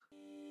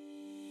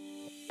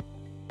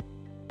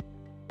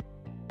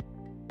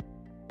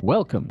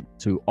Welcome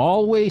to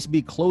Always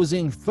Be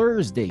Closing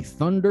Thursday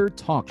Thunder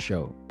Talk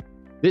Show.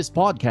 This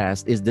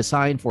podcast is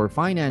designed for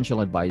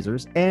financial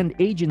advisors and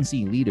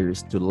agency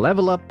leaders to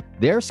level up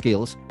their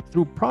skills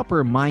through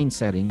proper mind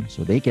setting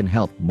so they can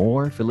help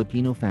more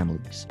Filipino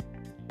families.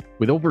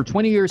 With over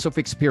 20 years of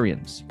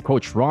experience,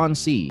 Coach Ron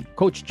C.,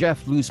 Coach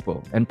Jeff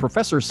Luspo, and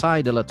Professor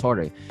Sai de la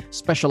Torre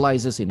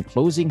specializes in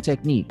closing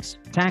techniques,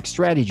 tax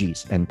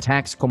strategies, and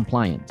tax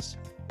compliance.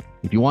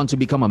 If you want to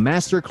become a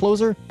master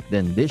closer,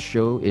 then this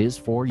show is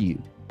for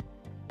you.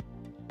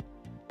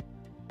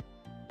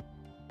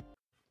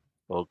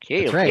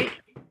 Okay, That's right.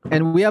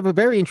 And we have a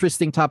very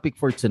interesting topic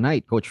for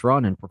tonight, Coach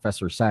Ron and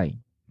Professor Sai.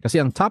 Kasi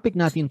ang topic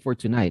natin for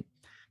tonight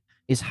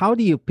is how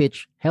do you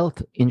pitch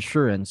health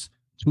insurance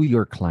to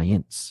your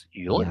clients?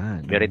 Yun.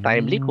 Yan. Very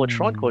timely, Coach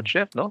Ron, Coach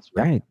Jeff, no?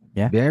 Right.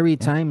 Yeah. Very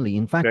timely.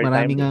 In fact, Very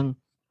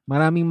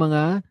maraming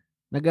mga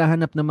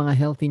naghahanap ng mga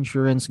health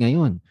insurance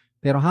ngayon.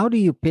 Pero how do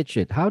you pitch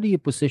it? How do you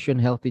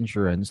position health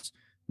insurance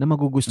na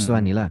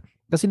magugustuhan nila?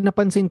 Kasi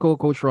napansin ko,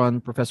 Coach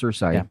Ron, Professor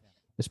Sai,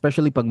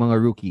 especially pag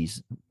mga rookies,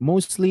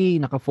 mostly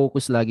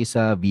nakafocus lagi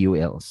sa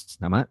VULs.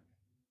 Tama?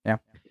 Yeah.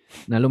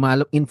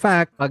 In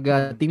fact, pag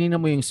tingnan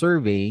mo yung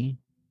survey,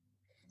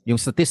 yung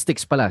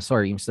statistics,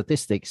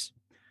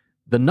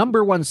 the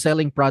number one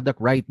selling product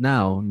right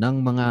now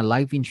ng mga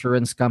life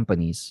insurance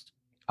companies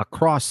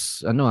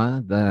across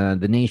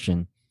the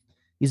nation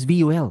is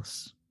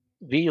VULs.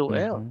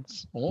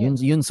 VULs. Oh.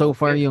 Yun so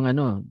far yung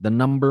the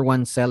number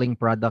one selling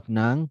product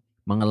ng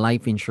mga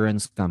life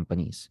insurance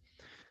companies.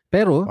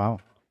 Pero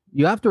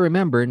you have to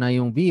remember na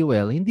yung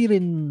VUL hindi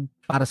rin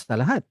para sa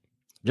lahat.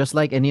 Just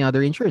like any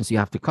other insurance, you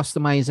have to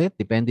customize it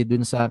depende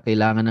dun sa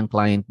kailangan ng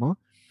client mo.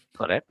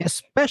 Correct.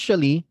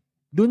 Especially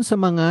dun sa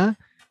mga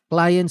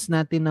clients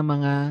natin na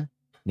mga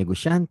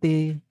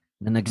negosyante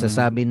na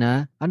nagsasabi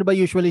na, ano ba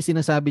usually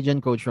sinasabi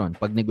dyan, Coach Ron,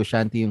 pag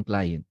negosyante yung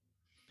client?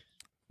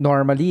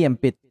 Normally,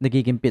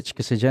 nagiging pitch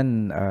kasi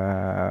dyan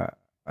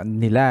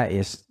nila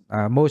is,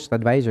 most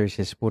advisors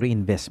is puro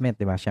investment,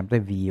 di ba?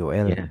 Siyempre,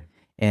 VUL. Yeah.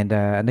 And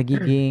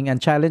ang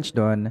challenge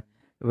doon,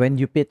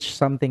 when you pitch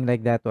something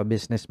like that to a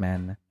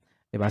businessman,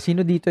 di ba?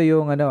 Sino dito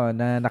yung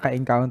na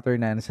naka-encounter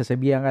na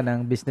nasasabihan ka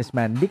ng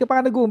businessman, di ka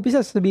pa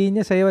nag-uumpisa,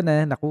 sasabihin niya sa'yo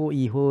na, naku,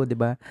 iho, di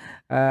ba?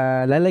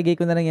 Lalagay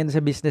ko na lang yan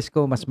sa business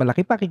ko, mas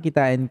malaki pa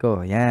kikitain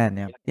ko.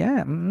 Yan.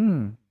 Yeah.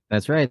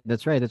 That's right.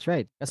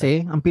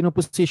 Kasi ang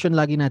pinoposition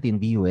lagi natin,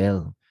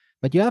 VUL.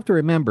 But you have to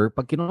remember,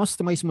 pag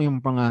kinostomize mo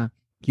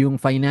yung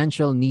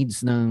financial needs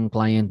ng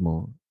client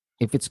mo,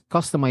 if it's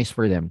customized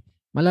for them,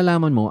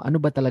 malalaman mo ano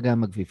ba talaga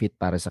mag-fit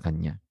para sa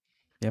kanya.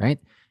 Yep. Right?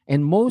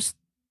 And most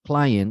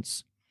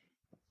clients,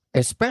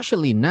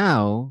 especially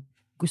now,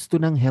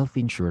 gusto ng health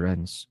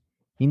insurance.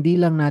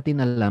 Hindi lang natin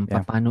alam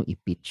paano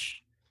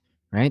i-pitch.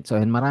 Right? So,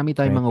 and marami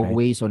tayong mga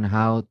ways on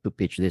how to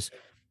pitch this.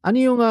 Ano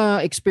yung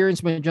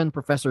experience mo dyan,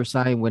 Professor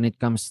Sai, when it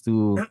comes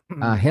to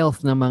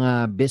health ng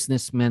mga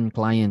businessmen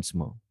clients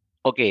mo?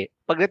 Okay.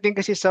 Pagdating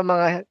kasi sa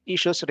mga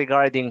issues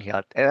regarding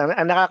health,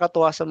 ang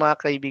nakakatuwa sa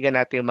mga kaibigan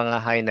natin, mga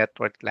high net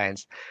worth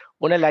clients,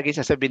 una lagi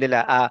sasabihin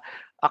nila,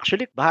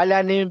 actually,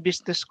 bahala na yung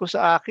business ko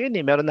sa akin.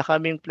 Meron na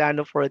kaming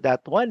plano for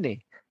that one.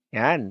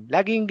 Yan.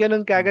 Laging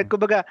ganun kagad.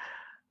 Kumbaga,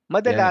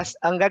 madalas,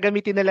 ang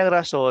gagamitin nilang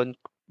rason,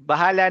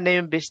 bahala na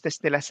yung business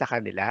nila sa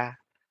kanila.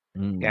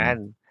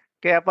 Yan.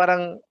 Kaya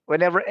parang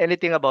whenever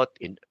anything about,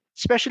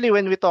 especially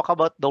when we talk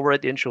about the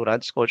word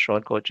insurance, Coach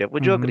Ron, Coach Jeff,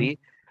 would you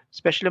agree?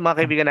 Especially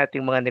mga kaibigan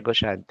nating mga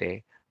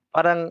negosyante,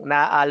 parang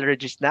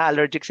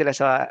na-allergic sila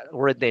sa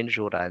word na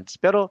insurance.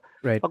 Pero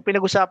pag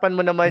pinag-usapan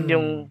mo naman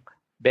yung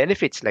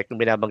benefits, like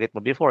yung binabanggit mo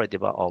before, di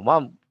ba? Oh,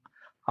 ma'am,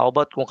 how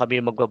about kung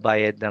kami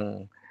magbabayad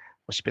ng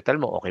hospital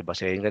mo? Okay ba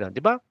sa'yo yung gano'n?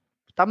 Di ba?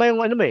 Tama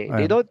yung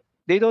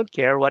they don't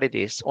care what it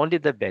is, only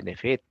the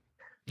benefit.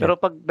 Pero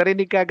pag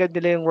narinig kagad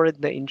nila yung word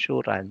na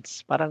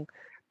insurance, parang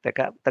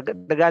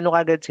nagano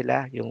kagad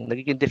sila, yung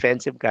nagiging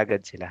defensive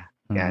kagad sila.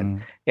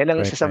 Yan. Yan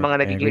ang isa sa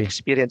mga nagiging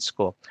experience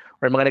ko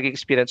or mga nagiging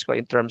experience ko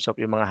in terms of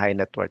yung mga high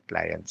net worth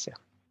clients.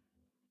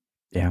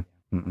 Yeah.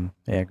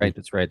 Right,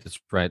 that's right.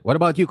 What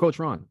about you, Coach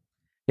Ron?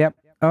 Yep.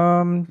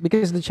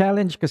 Because the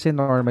challenge kasi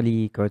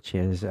normally, Coach,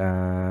 is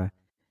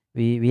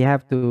we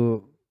have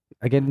to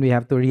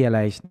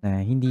realize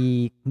na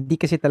hindi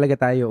kasi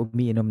talaga tayo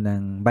umiinom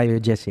ng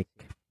Biogesic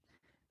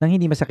nang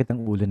hindi masakit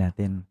ang ulo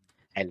natin.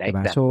 I like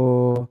diba? that.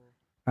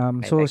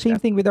 So same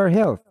thing with our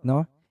health,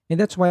 no? And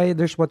that's why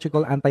there's what you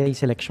call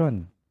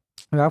anti-selection.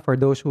 Diba? For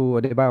those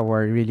who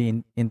are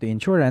really into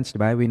insurance,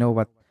 diba? We know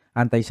what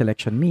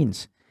anti-selection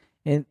means.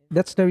 And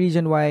that's the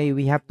reason why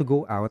we have to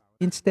go out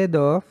instead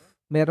of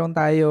meron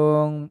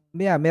tayong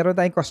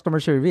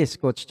customer service,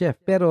 Coach Jeff.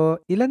 Pero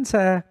ilan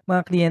sa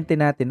mga kliyente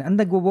natin ang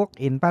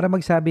nagwo-walk-in para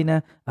magsabi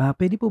na,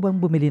 pwede po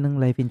bang bumili ng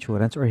life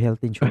insurance or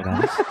health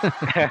insurance?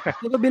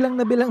 Diba bilang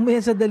mo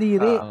yan sa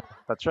daliri?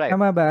 That's right.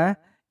 Tama ba?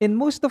 And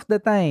most of the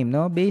time,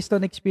 no, based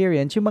on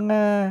experience, yung mga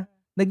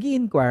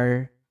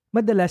nag-i-inquire,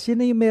 madalas yun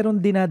na yung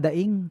meron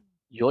dinadaing.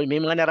 Yun,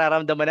 may mga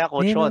nararamdaman na,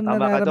 Coach Ron.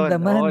 Tama ka doon.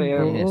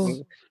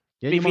 Yes.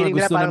 Yan yung mga feeling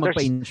nila gusto na parang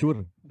magpa-insure.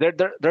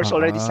 there's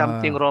already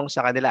something Oo. wrong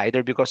sa kanila,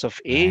 either because of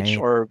age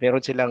Right. or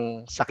meron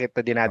silang sakit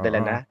na dinadala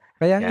Oo. na.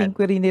 Kaya ang Yan.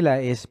 inquiry nila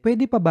is,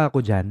 pwede pa ba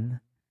ako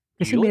dyan?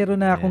 Kasi Yun. meron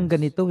na akong Yes.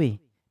 ganito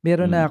eh.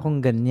 Meron na Mm. akong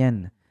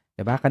ganyan.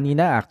 Diba?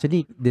 Kanina,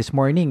 actually, this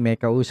morning, may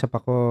kausap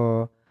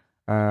ako,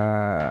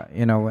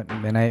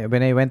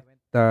 when I went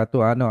to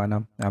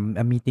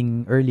a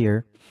meeting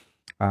earlier,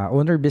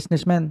 owner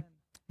businessman.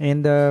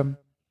 And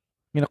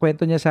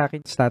kwento niya sa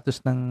akin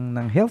status ng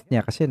health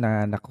niya kasi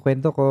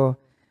nakukwento ko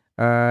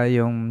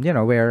yung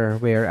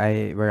where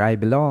I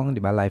belong,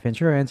 'di ba? Life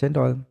insurance and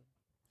all.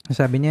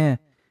 Sabi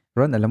niya,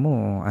 Ron, alam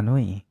mo, ano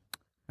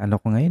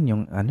ko ngayon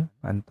yung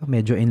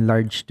medyo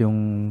enlarged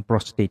yung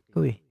prostate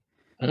ko eh.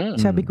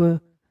 Sabi ko,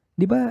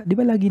 'di ba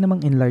lagi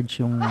namang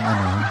enlarged yung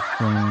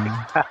yung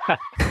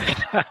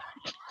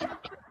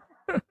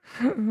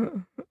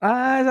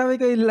sabi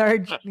ko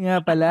enlarged nga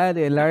pala,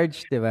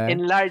 enlarged, 'di ba?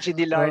 Enlarge,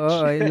 hindi large.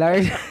 Oo,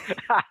 enlarged.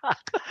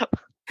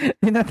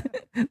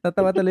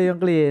 Natawa tuloy yung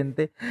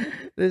kliyente.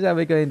 So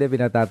sabi ko, hindi,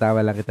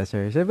 pinatatawa lang kita,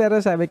 sir. So, pero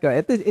sabi ko,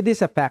 it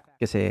is a fact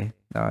kasi,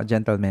 no,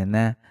 gentlemen,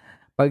 na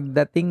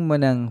pagdating mo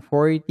ng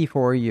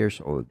 44 years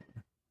old,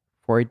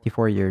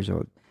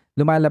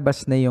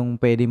 lumalabas na yung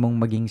pwede mong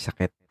maging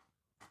sakit.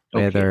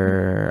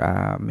 Whether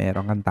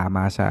meron kang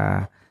tama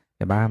sa,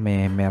 'di ba?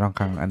 Meron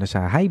kang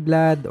sa high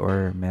blood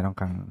or meron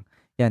kang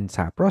yan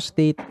sa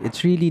prostate.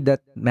 It's really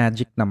that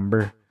magic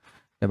number,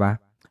 'di ba?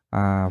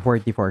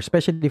 44,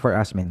 especially for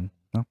us men,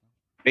 no?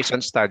 Based on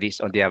studies,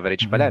 on the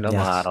average pala, no?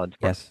 Yes. Mga around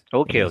 4. Yes.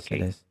 Okay, It is, okay.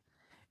 it is.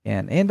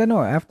 And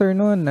after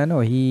noon,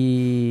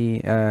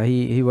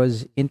 he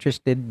was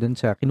interested dun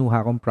sa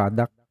kinuha kong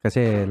product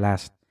kasi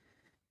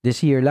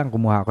this year lang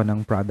kumuha ako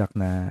ng product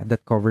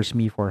that covers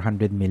me for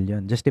 100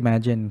 million. Just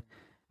imagine,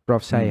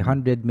 Prof. Sai,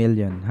 100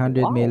 million.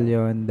 100 Wow.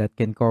 million that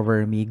can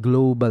cover me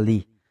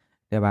globally.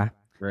 Diba?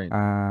 Right.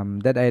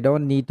 That I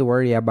don't need to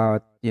worry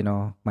about,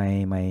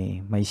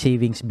 my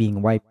savings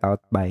being wiped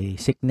out by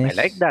sickness.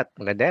 I like that.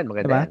 Maganda yan,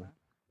 maganda Diba?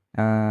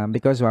 yan.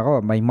 Because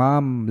my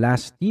mom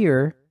last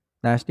year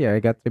I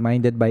got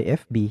reminded by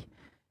FB.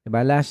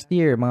 Diba? Last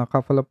year, mga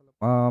couple of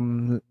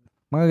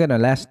mga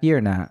gano'n, last year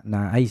na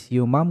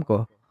ICU mom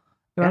ko.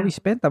 Diba? Yeah. We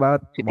spent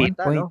about Si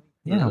tita, no?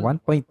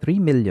 1.3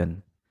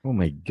 million. Oh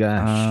my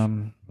gosh.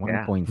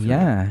 1.3.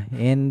 Yeah.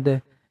 And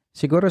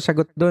siguro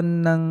sagot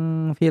doon ng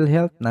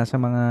PhilHealth nasa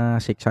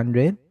mga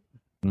 600.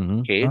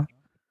 Mhm. Okay. No?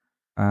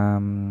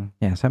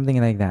 Yeah,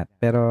 something like that.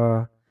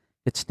 Pero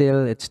it's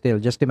still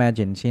just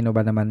imagine sino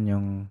ba naman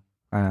yung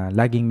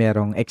laging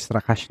merong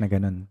extra cash na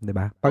ganun, 'di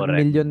ba? Pag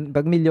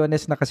Correct.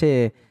 milyones na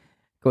kasi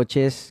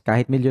coaches,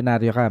 kahit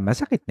milyonaryo ka,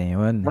 masakit na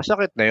 'yun.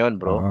 Masakit na yun,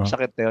 bro. Oo.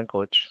 Masakit na yun,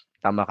 coach.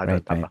 Tama ka doon,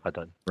 Right, tama ka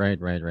doon.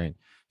 Right.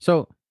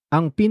 So,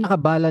 ang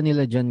pinakabala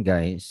nila dyan,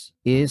 guys,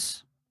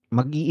 is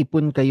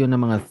mag-iipon kayo ng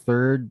mga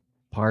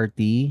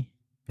third-party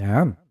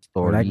Yeah.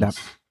 stories. like that.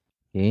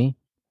 Okay?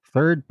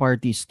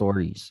 Third-party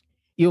stories.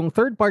 Yung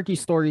third-party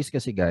stories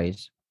kasi,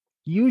 guys,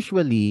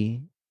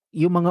 usually,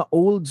 yung mga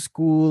old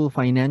school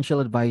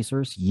financial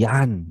advisors,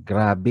 yan,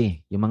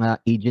 grabe. Yung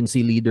mga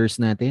agency leaders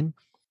natin,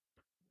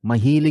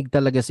 mahilig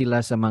talaga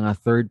sila sa mga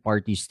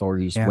third-party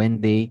stories Yeah.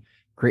 when they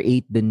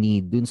create the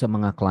need dun sa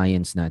mga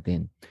clients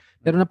natin.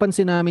 Pero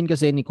napansin namin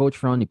kasi ni Coach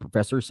Ron, ni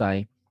Professor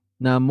Sai,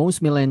 na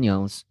most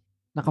millennials,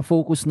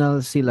 nakafocus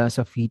na sila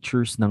sa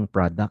features ng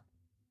product.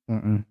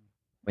 Mm-mm.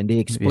 When they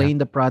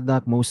explain the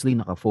product, mostly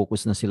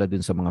nakafocus na sila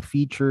dun sa mga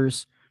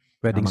features,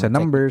 Pwedeng mga sa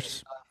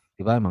numbers.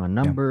 diba? Mga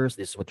numbers,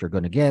 this is what you're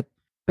gonna get.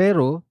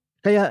 Pero,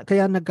 kaya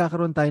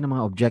nagkakaroon tayo ng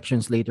mga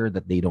objections later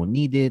that they don't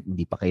need it,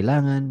 hindi pa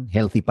kailangan,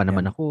 healthy pa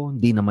naman ako,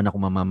 hindi naman ako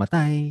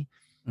mamamatay,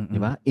 Mm-mm.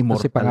 diba? Kasi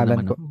Immortal pangalan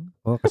naman ko,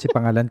 ako. kasi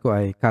pangalan ko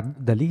ay Card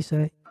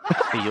Dalisay.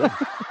 Ayun.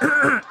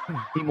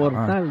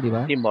 Immortal,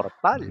 diba?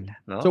 Immortal,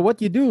 no? So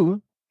what you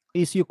do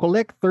is you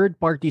collect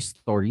third-party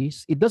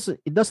stories. It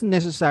doesn't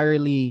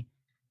necessarily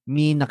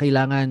mean na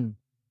kailangan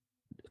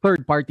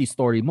third-party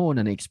story mo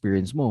na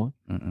na-experience mo.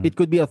 Mm-mm. It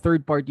could be a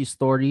third-party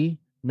story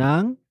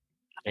ng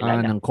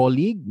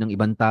colleague, ng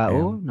ibang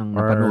tao, ng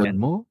napanood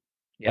mo.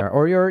 Yep.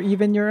 Or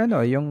even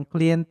yung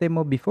kliyente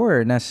mo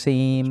before na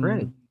same.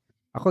 That's right.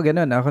 Ako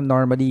ganun. Ako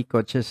normally,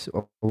 coaches,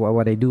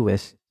 what I do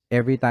is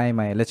every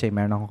time let's say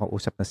meron akong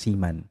kausap na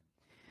seaman,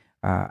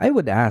 I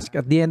would ask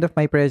at the end of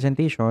my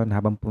presentation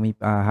habang pauwi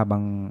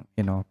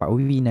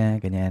na,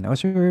 ganyan. Oh,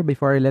 sir,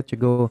 before I let you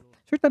go,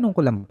 sir, tanong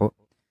ko lang po.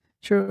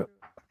 Sir,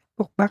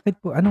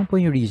 bakit po, anong po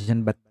yung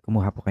reason ba't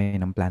kumuha po kayo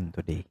ng plan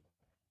today?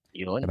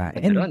 Yun. Diba?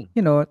 And,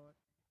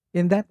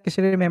 in that,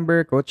 kasi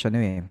remember, coach,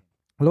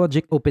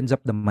 logic opens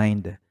up the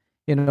mind.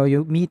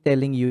 Me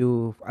telling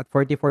you at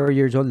 44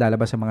 years old,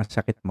 lalabas ang mga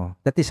sakit mo.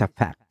 That is a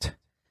fact.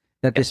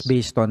 That is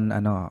based on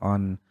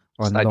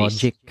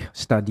logic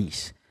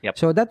studies. Yep.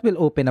 So that will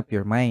open up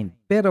your mind.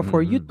 Pero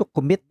for you to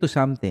commit to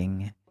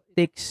something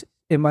takes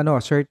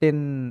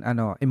certain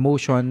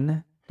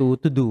emotion to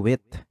do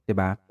it, 'di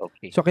ba?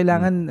 Okay. So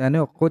kailangan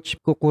coach,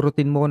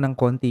 kukurutin mo ng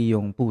konti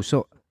yung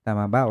puso,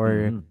 tama ba?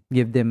 Or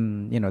give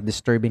them,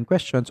 disturbing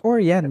questions, or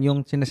yan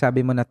yung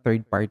sinasabi mo na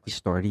third party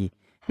story,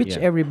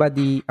 which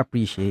everybody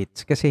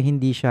appreciates kasi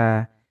hindi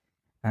siya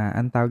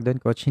ang tawag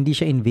doon, coach, hindi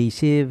siya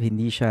invasive,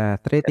 hindi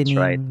siya That's right.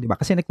 threatening, 'di ba?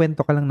 Kasi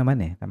nagkwento ka lang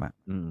naman eh, tama?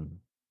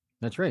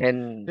 That's right.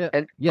 And Go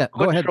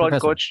Coach ahead, Ron,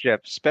 Professor. Coach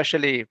Jeff,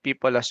 especially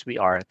people as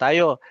we are.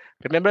 Tayo,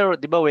 remember,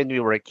 di ba when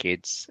we were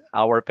kids,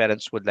 our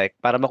parents would like,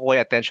 para makuha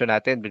yung attention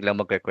natin, biglang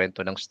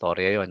magkikwento ng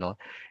story yun, no?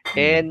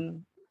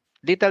 And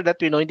little that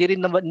we know, hindi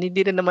rin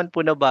naman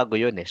po na bago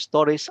yun eh.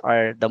 Stories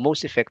are the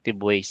most effective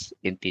ways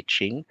in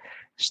teaching.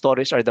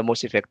 Stories are the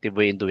most effective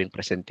way in doing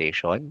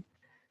presentation.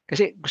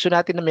 Kasi gusto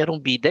natin na merong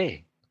bida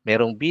eh.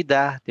 Merong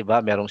bida, di ba?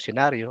 Merong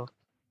senaryo.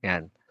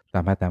 Yan.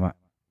 Tama.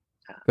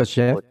 Coach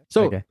Jeff?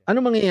 So, Okay.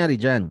 ano mangyayari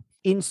dyan?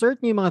 Insert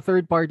niyo yung mga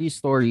third-party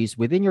stories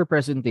within your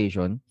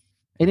presentation,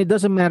 and it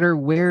doesn't matter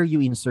where you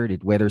insert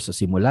it, whether sa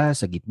simula,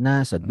 sa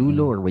gitna, sa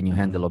dulo, or when you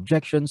handle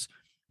objections,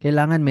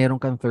 kailangan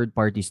meron kang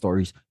third-party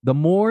stories. The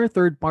more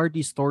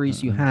third-party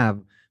stories you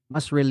have,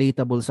 mas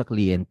relatable sa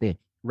kliyente.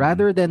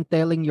 Rather than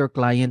telling your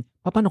client,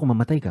 paano kung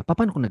mamatay ka?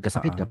 Paano kung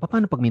nagkasakit ka?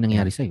 Paano pag may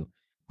nangyari sa'yo?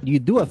 You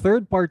do a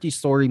third-party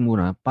story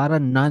muna para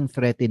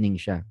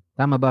non-threatening siya.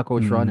 Tama ba,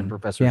 Coach Ron and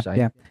Professor Sai?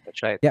 Yeah.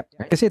 That's right.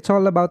 Yep. Kasi it's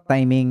all about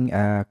timing,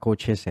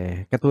 coaches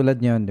eh.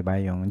 Katulad yun, di ba,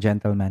 yung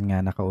gentleman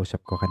nga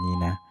nakausap ko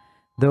kanina.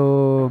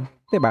 Though,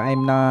 di ba,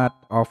 I'm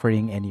not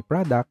offering any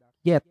product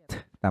yet.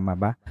 Tama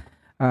ba?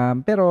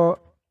 Pero,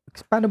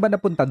 paano ba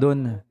napunta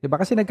dun? Di ba?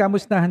 Kasi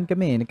nagkamustahan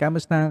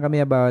kami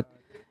about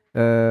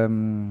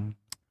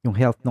yung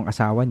health ng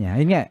asawa niya.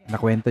 Yun nga,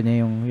 nakwento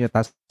niya yung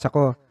tas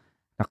ako,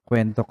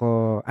 nakwento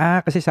ko,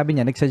 kasi sabi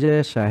niya,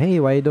 nagsuggest siya,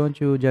 hey, why don't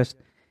you just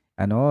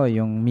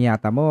yung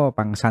Miata mo,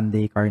 pang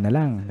Sunday car na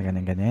lang,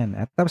 ganyan.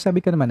 At tapos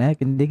sabi ko naman,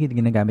 hindi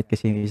ginagamit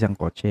kasi yung isang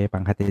kotse,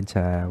 pang hatid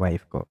sa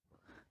wife ko.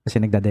 Kasi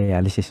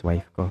nagda-dialysis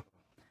wife ko.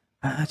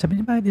 Sabi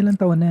niya, bakit ilang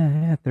taon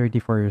na?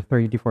 34,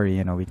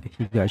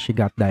 she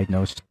got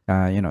diagnosed,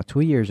 2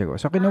 years ago.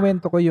 So,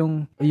 kinuwento ko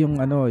yung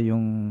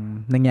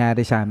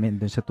nangyari sa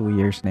amin dun sa 2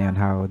 years na yun,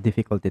 how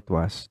difficult it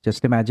was. Just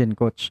imagine,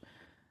 coach,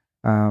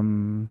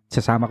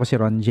 sasama ko si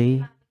Ron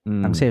J.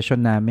 Ang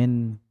session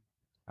namin,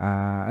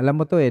 alam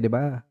mo to di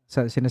ba?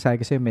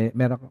 Sinasabi kasi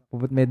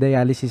may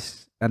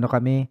dialysis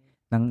kami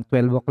ng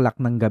 12 o'clock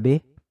ng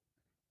gabi.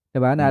 Di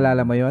ba?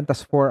 Naalala mo 'yon?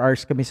 Tas 4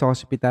 hours kami sa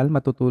hospital,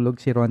 matutulog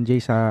si Ron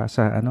J sa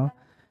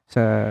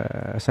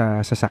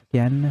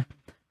sasakyan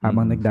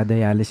habang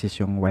nagda-dialysis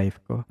yung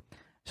wife ko.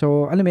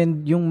 So, alam mo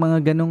yung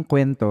mga ganong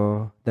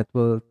kwento that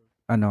will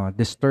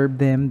disturb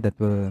them, that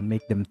will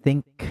make them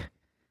think.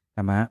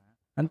 Tama?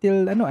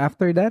 Until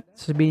after that,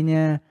 sabihin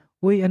niya,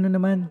 uy,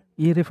 naman,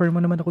 i-refer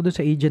mo naman ako doon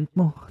sa agent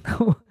mo.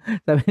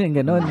 Sabi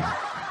niya gano'n.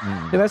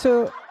 Diba?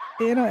 So,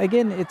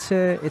 again, it's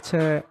a,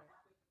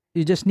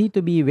 you just need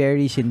to be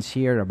very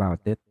sincere about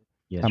it.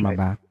 Yes, Tama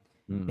right. ba?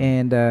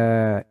 And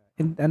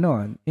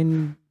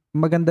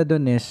maganda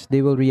doon is,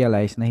 they will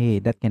realize na, hey,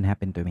 that can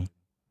happen to me.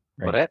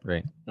 Correct.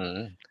 Right.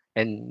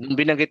 And nung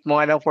binanggit mo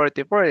nga ng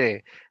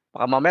 44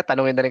 baka mamaya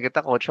tanungin na rin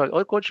kita, Coach Ron,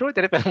 Coach Ron,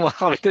 tinipin mo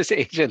kami doon sa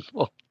agent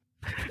mo.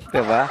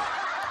 Diba?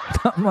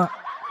 Tama.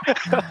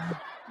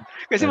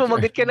 Kasi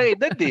mamagit ka ng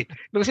edad eh.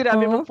 Nung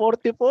sinabi mo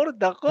 44,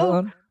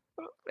 dako.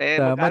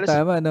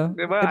 Tama, no?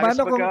 Diba?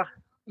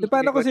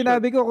 Paano kung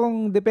sinabi ko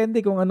kung depende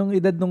kung anong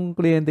edad ng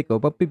kliyente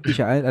ko, pag 50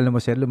 siya, alam mo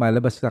sir,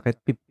 lumalabas sakit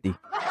 50.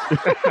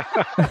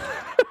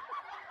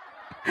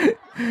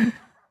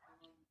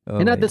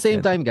 And at the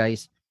same time,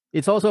 guys,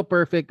 it's also a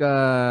perfect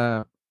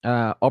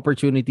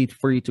opportunity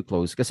for you to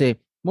close. Kasi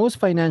most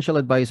financial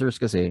advisors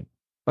kasi,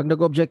 pag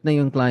nag-object na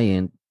yung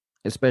client,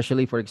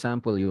 especially for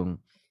example, yung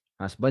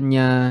husband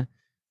niya,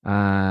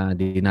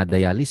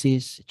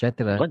 dinadialysis,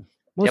 etc.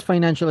 Most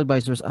financial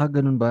advisors,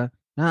 ganun ba?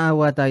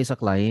 Naawa tayo sa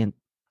client.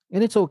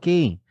 And it's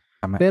okay.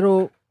 Tama.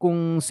 Pero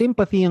kung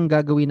sympathy ang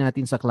gagawin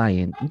natin sa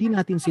client, hindi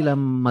natin sila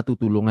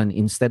matutulungan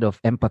instead of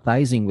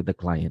empathizing with the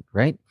client,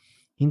 right?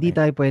 Hindi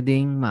tayo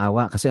pwedeng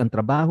maawa kasi ang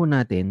trabaho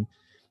natin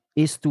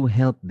is to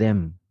help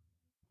them.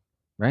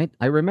 Right?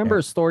 I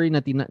remember a story na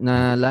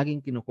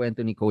laging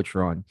kinukwento ni Coach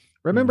Ron.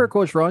 Remember,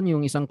 Coach Ron,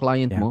 yung isang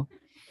client mo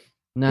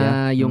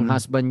na yung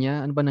husband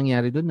niya, ano ba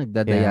nangyari doon?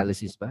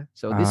 Nagda-dialysis ba?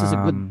 So this is a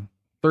good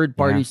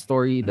third-party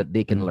story that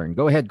they can learn.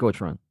 Go ahead, Coach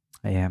Ron.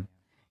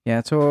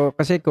 Yeah, so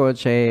kasi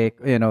coach,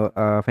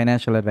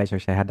 financial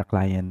advisors, I had a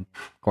client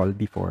call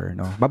before,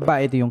 no?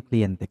 Babae ito yung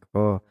kliyente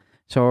ko.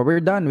 So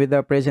we're done with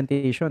the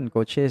presentation,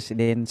 coaches.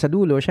 Then sa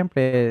dulo,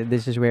 syempre,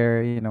 this is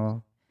where,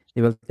 they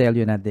will tell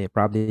you na they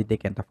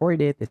can't afford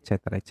it,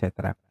 etc.,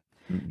 etc.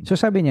 So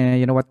sabi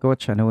niya, you know what,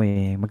 coach,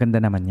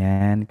 maganda naman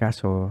yan.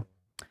 Kaso,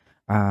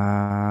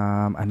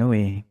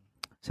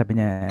 sabi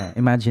niya,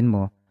 imagine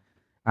mo,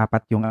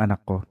 4 yung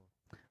anak ko.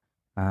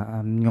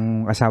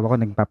 Yung asawa ko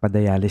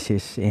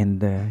nagpapadialysis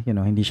and,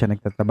 hindi siya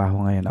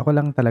nagtatrabaho ngayon. Ako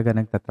lang talaga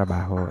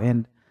nagtatrabaho.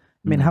 And,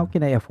 how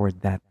can I afford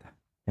that?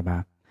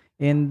 Diba?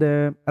 And,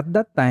 at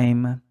that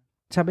time,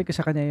 sabi ko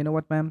sa kanya, you know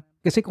what, ma'am?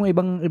 Kasi kung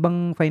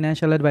ibang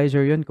financial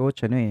advisor yun,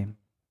 coach,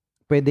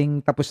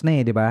 pwedeng tapos na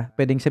di ba?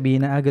 Pwedeng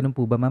sabihin na, ganun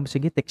po ba, ma'am?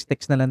 Sige, text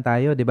na lang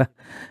tayo, di ba?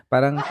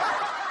 Parang,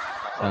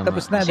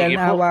 tapos na, dahil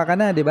naawa ka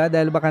na, di ba?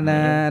 Dahil baka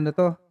na,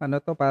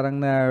 parang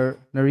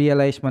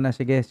na-realize mo na,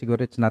 sige,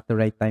 siguro it's not the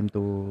right time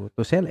to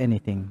sell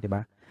anything, di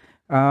ba?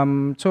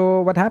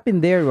 So what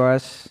happened there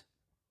was,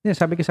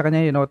 sabi ko sa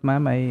kanya, you know what,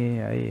 ma'am,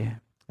 I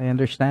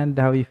understand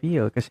how you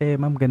feel. Kasi,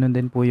 ma'am, ganun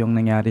din po yung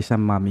nangyari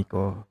sa mommy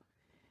ko.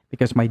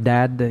 Because my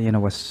dad,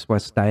 was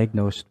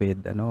diagnosed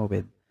with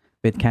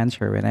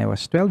cancer when I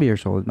was 12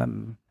 years old.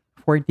 43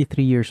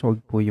 years old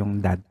po yung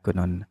dad ko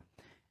noon.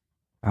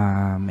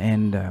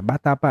 And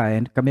bata pa,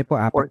 and kami po,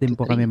 apat din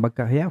po 43?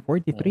 kami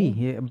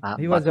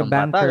 43. He was a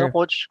Batang-bata, no?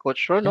 banker.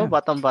 Coach Ron, no? Yeah.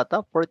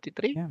 Batang-bata,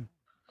 43. Yeah.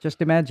 Just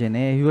imagine,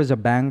 he was a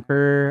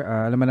banker,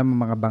 alam mo naman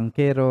mga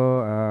bankero.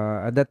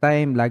 At that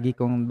time,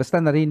 basta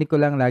narinig ko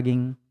lang,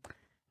 laging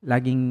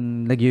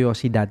nagyoyo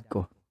si dad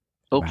ko.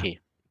 Diba?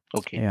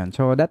 Okay. Ayan.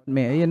 So,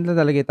 yun na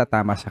talaga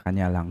itatama sa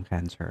kanya lang,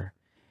 cancer.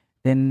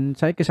 Then,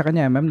 sabi ko sa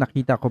kanya, ma'am,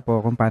 nakita ko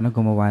po kung paano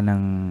gumawa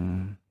ng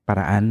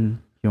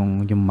paraan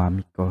yung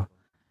mommy ko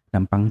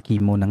ng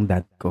pang-chemo ng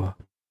dad ko.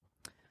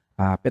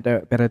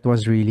 Pero it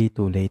was really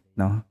too late,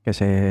 no?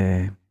 Kasi,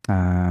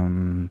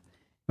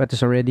 but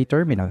it's already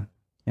terminal.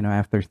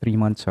 After 3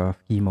 months of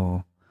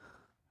chemo,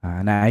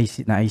 na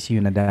ICU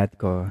na dad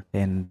ko.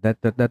 And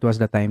that was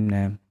the time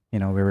na,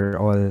 we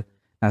were all,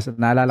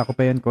 naalala ko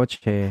pa yun,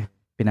 coach,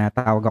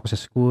 pinatawag ako sa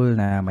school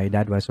na my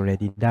dad was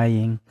already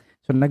dying.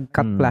 So,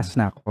 nag-cut class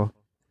na ako.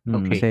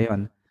 Okay. Kasi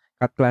yun,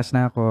 cut class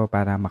na ako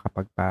para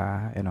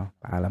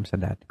paalam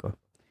sa dad ko.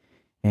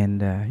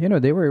 And,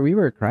 we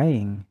were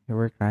crying. We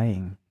were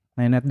crying.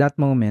 And at that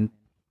moment,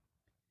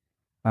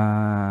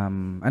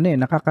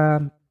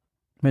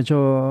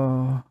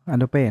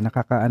 nakakaano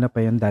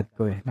pa yung dad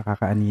ko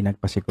nakakaaninag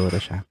pa siguro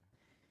siya.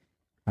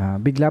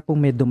 Bigla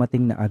pong may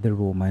dumating na other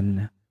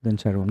woman dun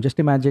sa room.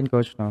 Just imagine,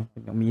 coach, no?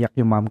 Umiyak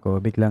yung mom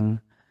ko, biglang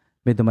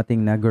may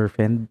dumating na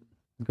girlfriend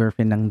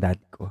ng dad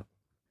ko.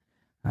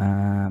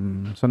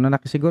 So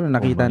siguro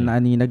nakita na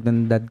aninag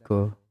ng dad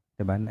ko,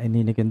 diba?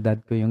 Aninag yung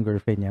dad ko yung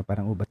girlfriend niya,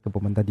 parang ubat ka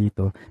pumunta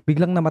dito.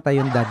 Biglang namatay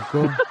yung dad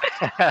ko.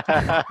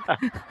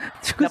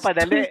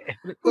 Napadali.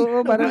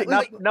 Oo, parang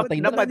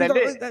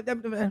napadali.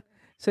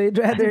 So you'd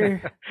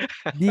rather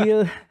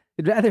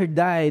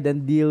die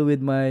than deal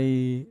with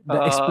the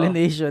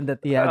explanation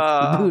that he has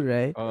to do,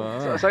 right?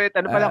 So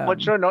ano pala,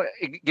 Coach Ron, no?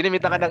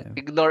 Ginamitan ka ng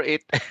ignore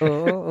it.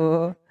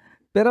 Oo.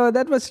 Pero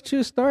that was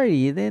true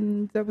story.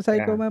 Then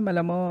sabi ko, ma'am,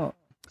 alam mo,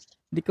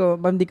 di ko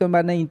ba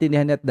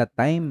naiintindihan at that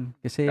time.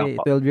 Kasi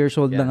 12 years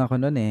old lang ako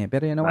noon .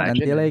 Pero you know what,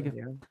 until I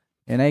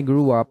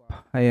grew up,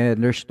 I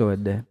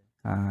understood,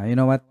 you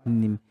know what,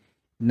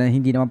 na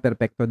hindi naman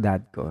perfecto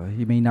dad ko.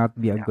 He may not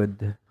be a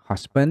good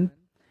husband,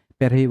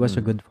 pero he was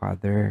a good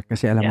father.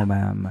 Kasi alam mo,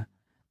 ma'am,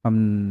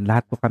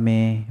 lahat po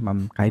kami,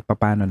 ma'am, kahit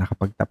papano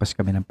nakapagtapos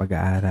kami ng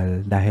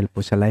pag-aaral dahil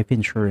po sa life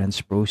insurance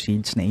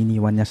proceeds na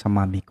iniwan niya sa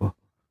mami ko.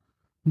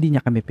 Hindi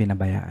niya kami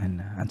pinabayaan.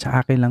 At sa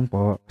akin lang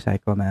po,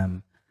 sabi ko, ma'am,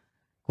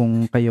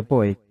 kung kayo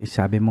po,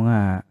 sabi mo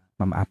nga,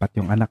 ma'am,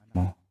 4 yung anak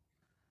mo,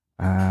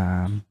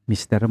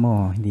 mister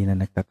mo, hindi na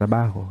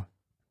nagtatrabaho.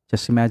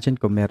 Just imagine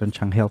kung meron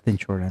siyang health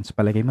insurance,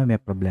 palagay mo may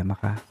problema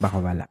ka, baka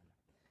wala.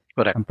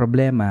 Correct. Ang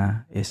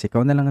problema is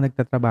ikaw na lang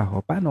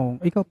nagtatrabaho, paano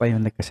ikaw pa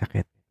yung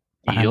nagkasakit?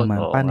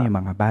 Paano yung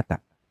mga bata?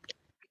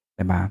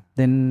 Diba?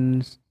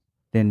 Then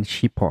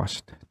she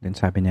paused. Then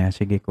sabi niya,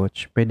 sige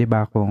coach, pwede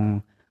ba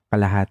akong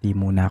kalahati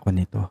muna ako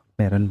nito?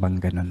 Meron bang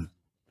ganun?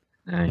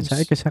 Nice.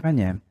 Sabi ko sa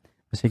kanya,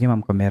 sige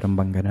ma'am, kung meron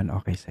bang ganun,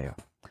 okay sa'yo.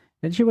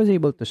 Then she was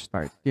able to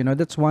start.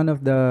 That's one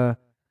of the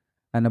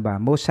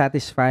most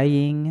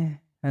satisfying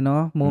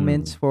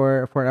moments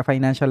for a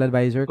financial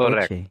advisor,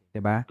 correct, coach,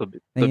 diba? To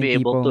be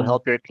able to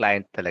help your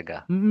client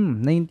talaga.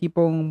 Na yung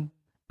tipong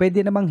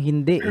pwede namang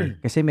hindi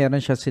kasi meron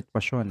siya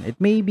sitwasyon. It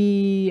may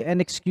be an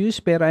excuse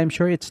pero I'm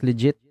sure it's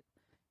legit.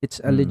 It's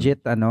a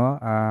legit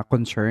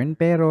concern,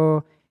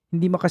 pero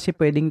hindi mo kasi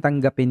pwedeng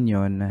tanggapin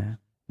yon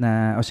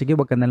na sige,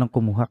 wag ka na lang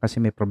kumuha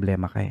kasi may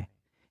problema ka .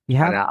 You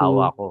have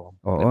naawa to, ko.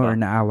 or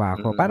naawa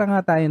ako. Para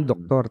nga tayong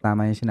doktor,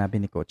 tama yung sinabi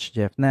ni Coach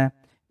Jeff, na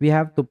we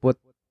have to put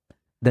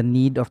the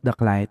need of the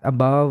client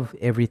above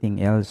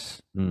everything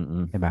else.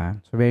 Diba?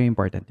 So, very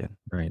important yun.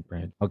 Right.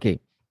 Okay.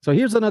 So,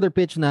 here's another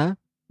pitch na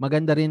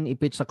maganda rin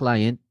i-pitch sa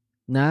client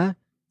na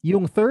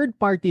yung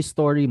third-party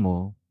story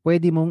mo,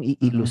 pwede mong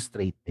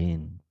i-illustrate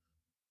din.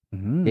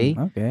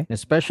 Okay?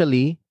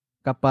 Especially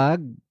kapag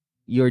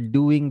you're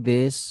doing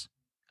this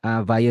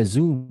via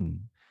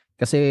Zoom.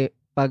 Kasi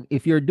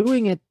if you're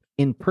doing it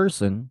in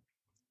person,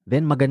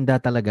 then maganda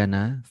talaga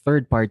na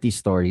third-party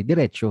story,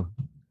 diretso.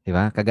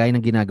 Diba? Kagaya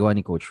ng ginagawa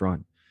ni Coach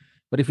Ron.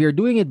 But if you're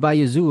doing it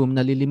via Zoom,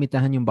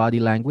 nalilimitahan yung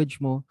body language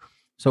mo.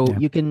 So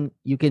you can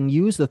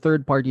use the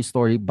third-party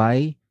story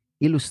by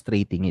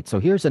illustrating it.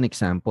 So here's an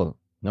example.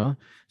 No?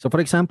 So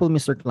for example,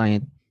 Mr.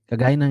 Client,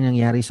 kagaya ng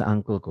nangyari sa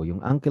uncle ko. Yung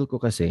uncle ko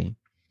kasi,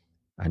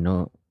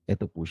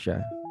 ito po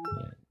siya.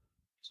 Ayan.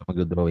 So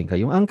mag-drawing ka.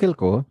 Yung uncle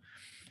ko,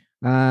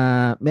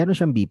 meron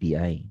siyang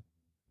BPI.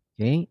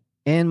 Okay?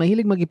 And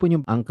mahilig mag-ipon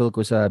yung uncle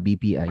ko sa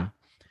BPI.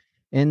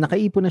 And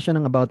nakaipon na siya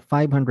ng about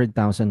 500,000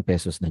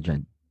 pesos na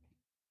dyan.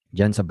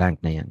 Dyan sa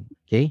bank na yan.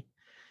 Okay?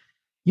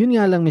 Yun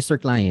nga lang, Mr.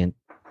 Client,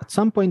 at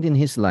some point in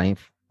his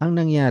life, ang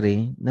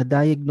nangyari,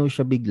 na-diagnose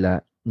siya bigla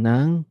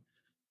ng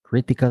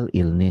critical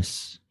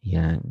illness.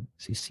 Yan,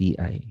 si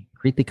CI.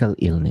 Critical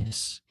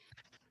illness.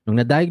 Nung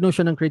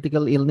na-diagnose siya ng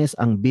critical illness,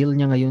 ang bill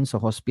niya ngayon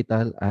sa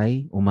hospital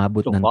ay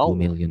umabot ng 2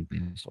 million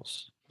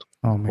pesos.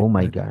 Oh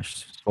my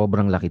gosh.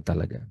 Sobrang laki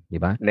talaga.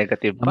 Di ba?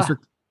 Negative pa.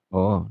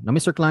 Na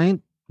Mr. Client,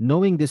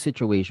 knowing this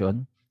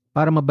situation,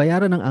 para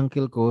mabayaran ng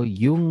uncle ko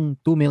yung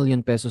 2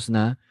 million pesos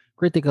na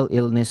critical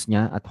illness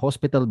niya at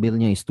hospital bill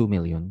niya is 2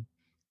 million,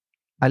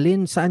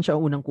 saan siya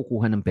unang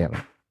kukuha ng pera?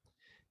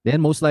 Then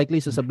most likely,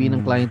 sasabihin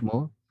ng client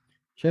mo,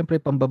 syempre,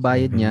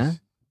 pambabayad niya,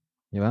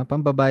 di ba?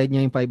 Pambabayad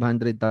niya yung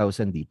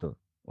 500,000 dito.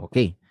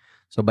 Okay.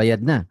 So,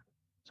 bayad na.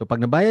 So,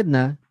 pag nabayad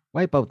na,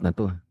 wipe out na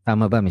to.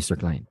 Tama ba, Mr.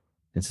 Client?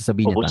 Then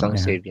sasabihin niya, tama.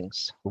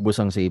 Savings. Ubus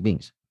ang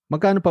savings.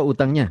 Magkano pa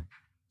utang niya?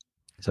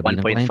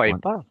 1.5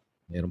 pa.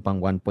 Meron pang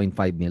 1.5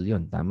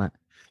 million. Tama.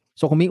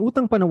 So, kung may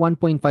utang pa na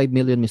 1.5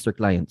 million, Mr.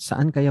 Client,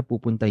 saan kaya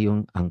pupunta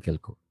yung uncle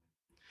ko?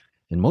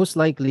 And most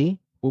likely,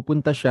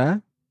 pupunta siya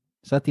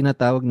sa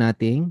tinatawag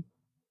nating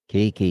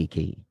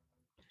KKK.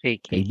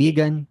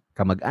 Kaibigan,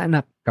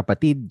 kamag-anak,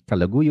 kapatid,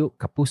 kalaguyo,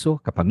 kapuso,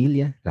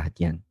 kapamilya, lahat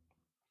yan.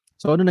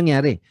 So ano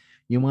nangyari?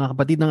 Yung mga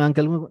kapatid ng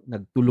uncle mo,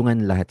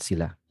 nagtulungan lahat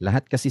sila.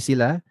 Lahat kasi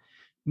sila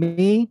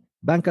may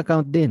bank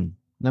account din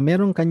na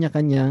merong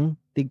kanya-kanyang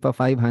tigpa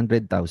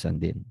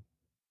 500,000 din.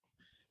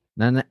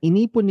 Na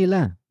inipon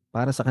nila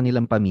para sa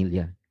kanilang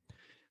pamilya.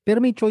 Pero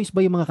may choice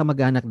ba yung mga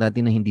kamag-anak dati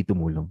na hindi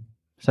tumulong?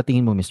 Sa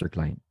tingin mo, Mr.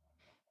 Client?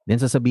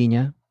 Then sasabihin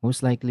niya, most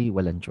likely,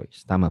 walang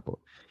choice. Tama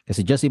po.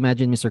 Kasi just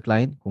imagine, Mr.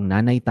 Client, kung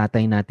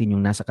nanay-tatay natin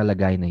yung nasa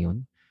kalagayan na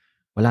yun,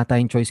 wala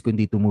tayong choice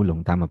kundi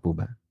tumulong. Tama po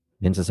ba?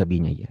 Then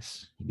sasabihin niya,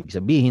 yes. Ibig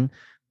sabihin,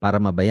 para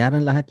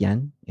mabayaran lahat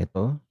yan,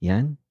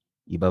 yan,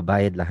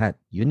 ibabayad lahat.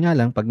 Yun nga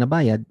lang, pag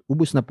nabayad,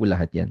 ubus na po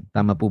lahat yan.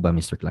 Tama po ba,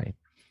 Mr. Client?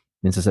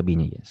 Then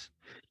sasabihin niya, yes.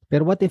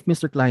 Pero what if,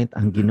 Mr. Client,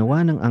 ang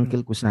ginawa ng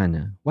uncle ko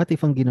sana, what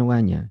if ang ginawa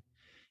niya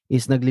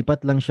is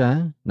naglipat lang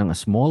siya ng a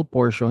small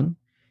portion,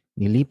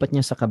 nilipat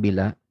niya sa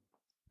kabila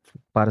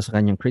para sa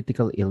kanyang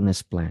critical illness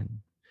plan.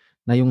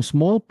 Na yung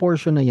small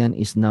portion na yan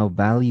is now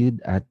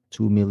valued at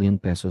 2 million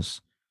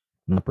pesos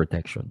na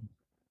protection.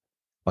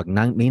 Pag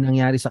may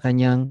nangyari sa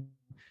kanyang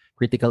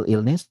critical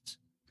illness,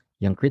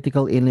 yung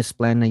critical illness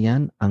plan na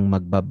yan ang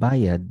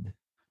magbabayad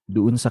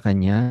doon sa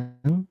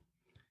kanyang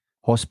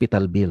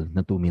hospital bill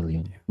na 2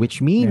 million. Which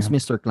means,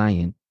 Mr.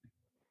 Client,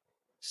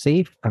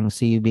 safe ang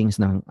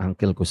savings ng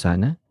uncle ko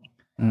sana,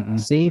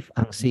 safe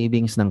ang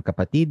savings ng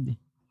kapatid,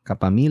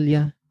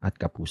 kapamilya, at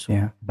kapuso.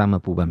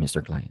 Tama po ba, Mr.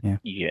 Client?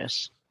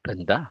 Yes.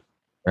 Ganda.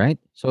 Right?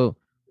 So,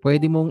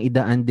 pwede mong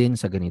idaan din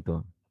sa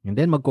ganito. And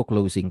then,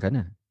 magko-closing ka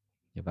na.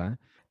 Diba?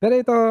 Pero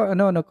ito,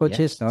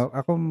 coaches, no?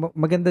 Ako,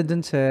 maganda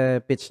dun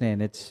sa pitch na yun.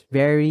 It's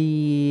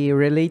very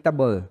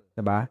relatable,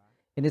 diba?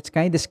 And it's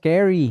kind of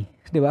scary,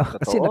 diba?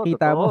 Kasi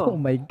nakita mo, oh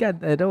my God,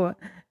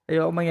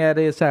 ayoko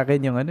mangyari sa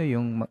akin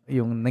yung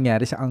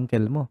nangyari sa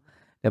uncle mo,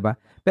 diba?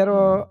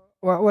 Pero,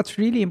 what's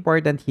really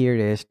important here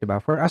is, diba,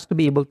 for us to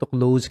be able to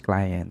close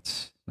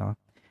clients, no?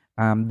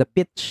 The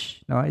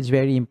pitch, no, is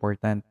very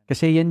important.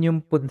 Kasi yan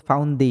yung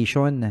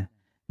foundation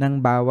ng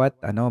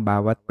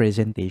bawat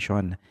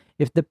presentation.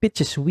 If the pitch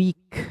is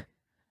weak,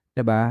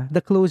 diba, the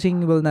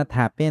closing will not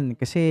happen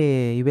kasi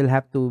you will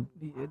have to,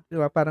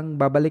 diba, parang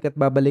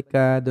babalik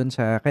ka doon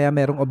sa, kaya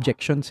merong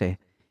objections eh.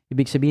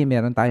 Ibig sabihin,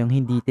 meron tayong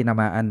hindi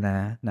tinamaan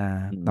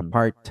na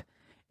part.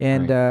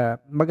 And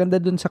maganda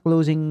doon sa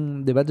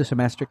closing, diba, doon sa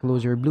Master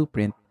Closer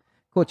Blueprint,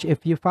 Coach,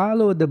 if you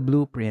follow the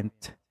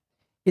blueprint,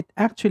 it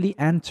actually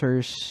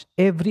answers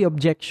every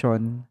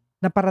objection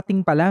na parating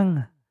pa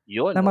lang.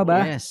 Yun. Tama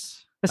ba?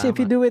 Yes. Kasi if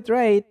you do it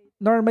right,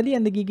 normally,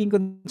 ang nagiging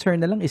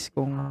concern na lang is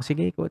kung,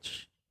 sige,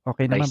 coach,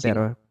 okay naman, Pricing.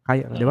 Pero,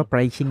 kaya, di ba,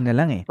 pricing na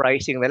lang eh.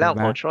 Pricing na lang,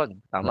 Diba? Coach Ron.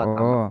 Tama.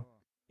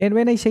 And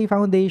when I say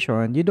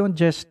foundation, you don't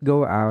just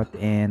go out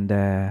and,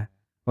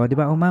 di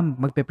ba, ma'am,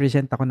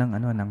 magpe-present ako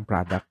ng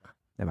product.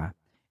 Di ba?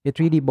 It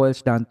really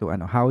boils down to,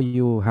 how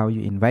you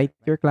invite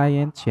your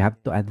clients. You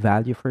have to add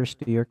value first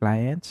to your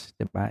clients.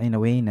 Di ba? In a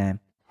way na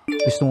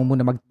gusto mo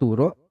muna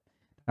magturo.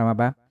 Tama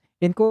ba?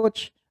 And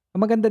coach,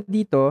 ang maganda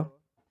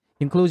dito,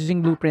 yung closing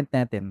blueprint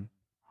natin,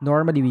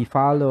 normally we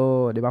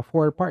follow, di ba,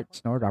 4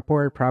 parts, no?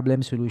 Rapport,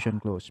 problem, solution,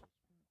 close.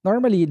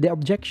 Normally, the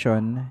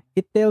objection,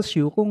 it tells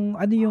you kung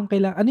ano yung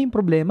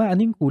problema, ano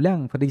yung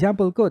kulang. For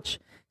example,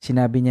 coach,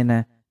 sinabi niya na,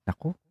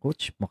 nako,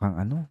 coach,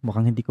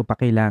 mukhang hindi ko pa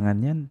kailangan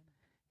yan.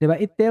 Di ba?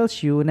 It tells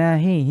you na,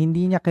 hey,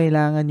 hindi niya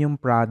kailangan yung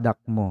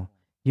product mo,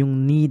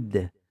 yung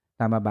need.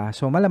 Tama ba?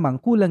 So, malamang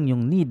kulang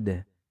yung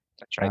need.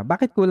 That's right.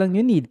 Bakit kulang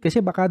yung need?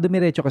 Kasi baka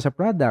dumiretso ka sa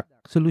product,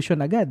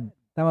 solution agad.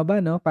 Tama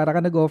ba, no? Para ka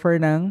nag-offer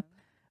ng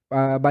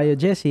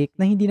biogesic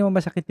na hindi naman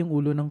masakit yung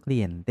ulo ng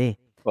kliyente.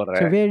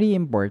 Correct. So, very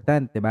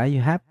important, diba?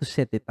 You have to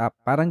set it up.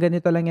 Parang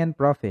ganito lang yan,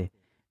 prof, eh.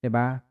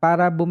 Diba?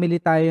 Para bumili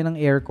tayo ng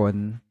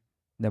aircon,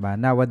 diba?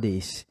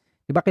 Nowadays,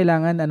 diba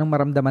kailangan anong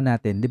maramdaman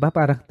natin? Diba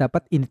parang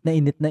dapat init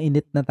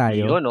na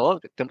tayo? Yun, no?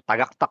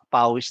 Tagaktak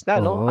pawis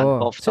na, no?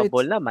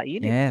 Uncomfortable na,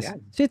 mainit. Yes.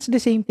 Yan. So, it's the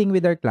same thing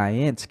with our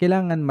clients.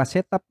 Kailangan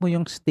ma-set up mo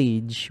yung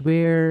stage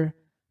where,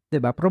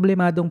 diba,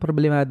 problemado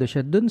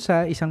siya dun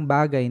sa isang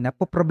bagay na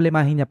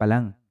poproblemahin niya pa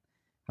lang.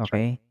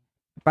 Okay?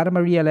 Para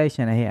ma-realize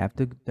niya na, hey,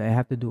 I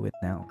have to do it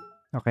now.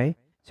 Okay?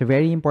 So,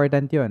 very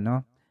important yun,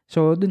 no?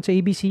 So, dun sa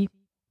ABC,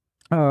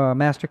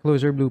 Master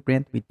Closer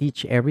Blueprint, we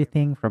teach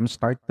everything from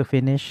start to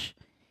finish.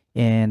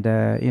 And,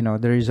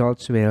 the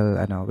results will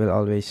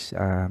always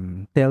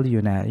tell you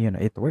na,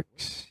 it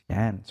works.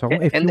 Yan. So,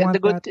 if And you and want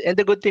the good that, and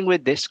the good thing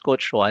with this,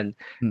 Coach Juan,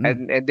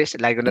 mm-mm, and this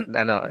like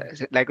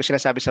ko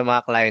sinasabi sa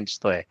mga clients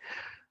to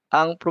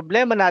ang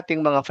problema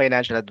nating mga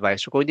financial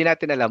advisor, kung hindi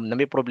natin alam na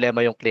may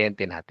problema yung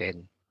kliyente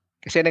natin.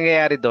 Kasi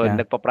nangyayari doon, yeah.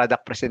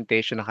 nagpa-product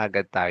presentation na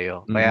kagad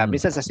tayo. Kaya Mm-mm.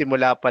 minsan sa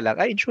simula pa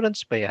lang,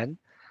 insurance ba yan?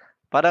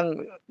 Parang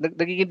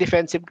nagiging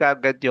defensive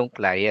kaagad yung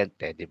client,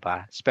 di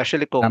ba?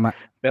 Especially kung Tama.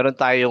 meron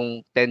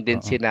tayong Oo.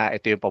 tendency na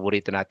ito yung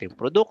paborito nating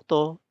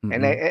produkto.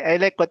 And Mm-mm. I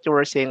like what you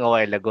were saying a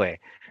while ago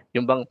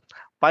Yung bang,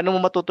 paano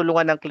mo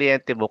matutulungan ng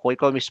kliyente mo kung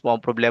ikaw mismo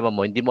ang problema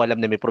mo, hindi mo alam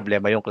na may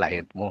problema yung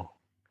client mo.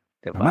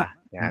 Di Tama. ba?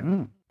 Yan.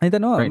 Mm-mm. And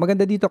Right.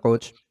 maganda dito,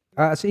 Coach.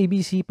 As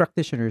ABC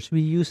practitioners,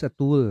 we use a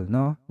tool,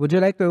 no? Would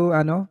you like to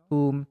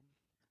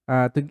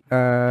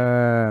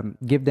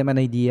give them an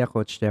idea,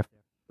 Coach Jeff?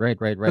 Right.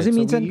 Kasi So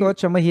minsan,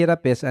 Coach, ang mahirap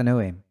is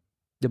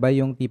 'di ba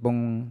yung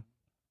tipong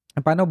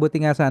paano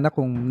buti nga sana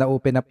kung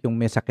na-open up yung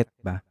may sakit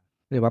ba?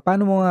 'Di ba?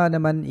 Paano mo nga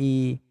naman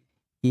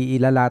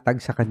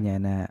ilalatag sa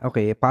kanya na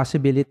okay,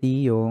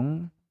 possibility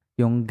yung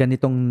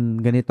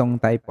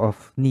ganitong type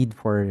of need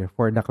for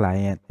the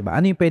client, 'di ba?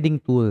 Ano yung pwedeng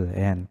tool?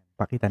 Ayan,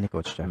 pakita ni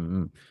Coach Jeff.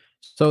 Mm-mm.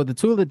 So the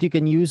tool that you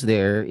can use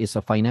there is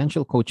a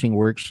financial coaching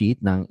worksheet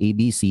ng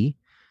ABC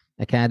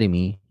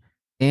Academy.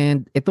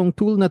 And itong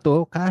tool na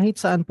to, kahit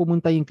saan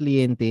pumunta yung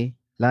kliyente,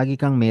 lagi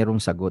kang merong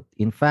sagot.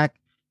 In fact,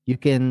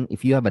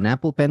 if you have an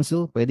Apple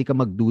Pencil, pwede ka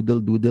mag-doodle.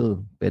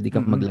 Pwede ka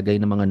Mm-mm. maglagay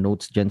ng mga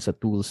notes dyan sa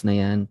tools na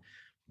yan,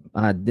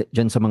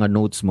 dyan sa mga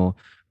notes mo,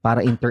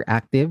 para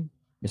interactive,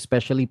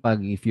 especially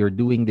if you're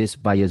doing this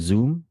via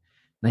Zoom,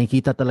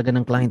 nakikita talaga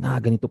ng client,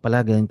 ganito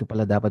pala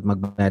dapat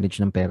mag-manage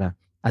ng pera.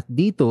 At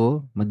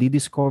dito,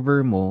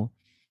 madidiscover mo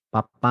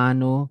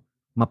paano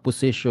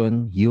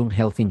ma-position yung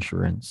health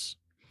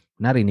insurance.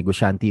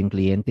 Negosyante yung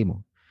kliyente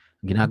mo.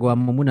 Ginagawa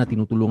mo muna,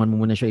 tinutulungan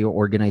mo muna siya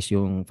i-organize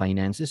yung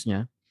finances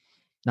niya,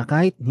 na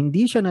kahit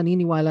hindi siya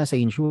naniniwala sa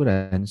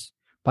insurance,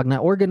 pag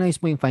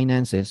na-organize mo yung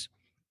finances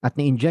at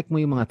na-inject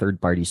mo yung mga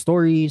third-party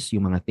stories,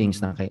 yung mga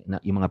things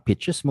yung mga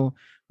pitches mo,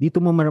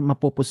 dito mo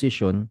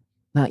mapoposition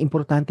na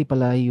importante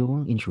pala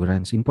yung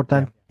insurance.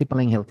 Importante pala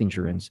yung health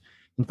insurance.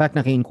 In fact,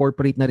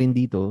 naka-incorporate na rin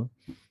dito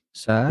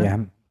sa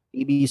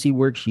ABC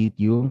worksheet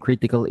yung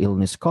critical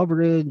illness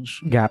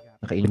coverage, Gap.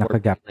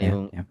 naka-incorporate na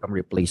yung income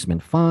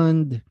replacement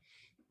fund,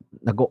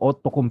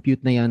 nag-auto-compute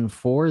na yan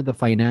for the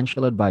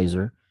financial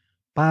advisor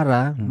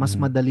para mas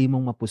madali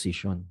mong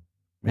maposisyon.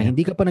 Na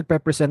hindi ka pa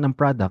nagpe-present ng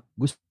product,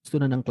 gusto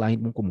na ng client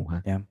mong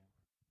kumuha. Yeah.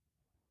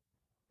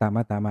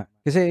 Tama.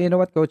 Kasi you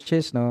know what,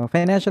 coaches, no?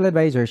 Financial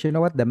advisors, you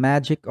know what the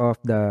magic of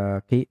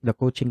the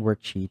coaching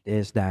worksheet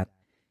is that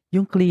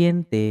yung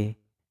kliyente,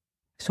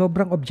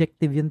 sobrang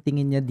objective yung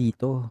tingin niya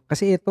dito.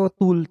 Kasi ito,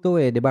 tool to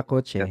 'di ba,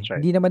 coach? That's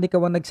right. Hindi naman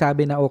ikaw ang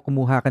nagsabi na,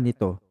 kumuha ka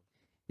nito.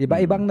 'Di ba?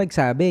 Ibang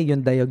nagsabi,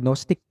 yung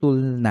diagnostic tool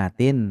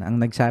natin ang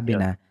nagsabi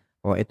na,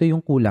 ito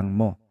yung kulang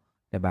mo.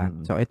 'Di ba?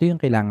 So, ito yung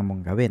kailangan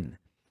mong gawin.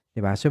 'Di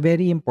ba? So,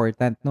 very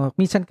important, no?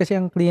 Minsan kasi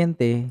ang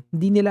kliyente,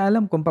 hindi nila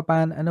alam kung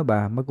paano,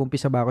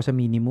 mag-umpisa ba ako sa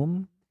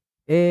minimum?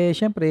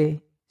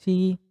 Syempre,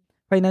 si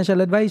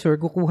financial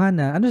advisor, kukuha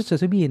na, ano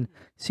sasabihin?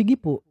 Sige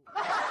po.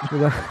 'Di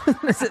ba?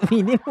 Sa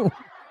minimum.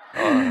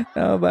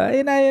 Tama ba?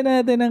 Ayaw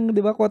natin ng, 'di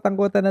ba,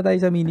 kotang-kota na tayo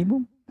sa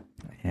minimum.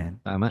 Ayan.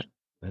 Tama.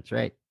 That's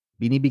right.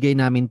 Binibigay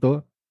namin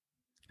to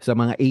sa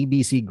mga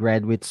ABC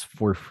graduates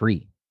for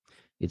free.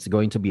 It's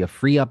going to be a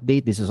free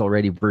update. This is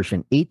already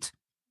version 8.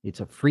 It's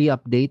a free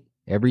update.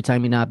 Every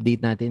time in-update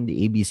natin,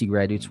 the ABC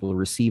graduates will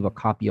receive a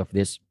copy of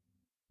this.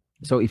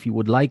 So if you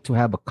would like to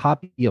have a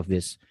copy of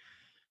this,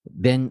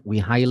 then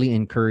we highly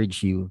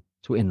encourage you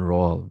to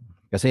enroll.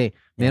 Kasi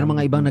meron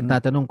mga ibang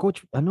nagtatanong,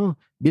 Coach,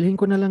 bilhin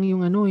ko na lang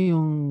yung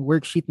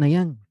worksheet na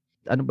yan.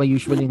 Ano ba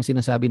usually yung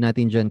sinasabi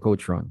natin dyan,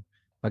 Coach Ron?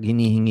 Pag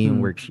hinihingi yung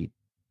worksheet.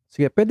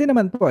 Sige, pwede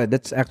naman po.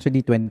 That's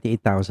actually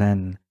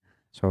 28,000.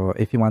 So,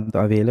 if you want to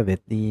avail of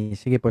it,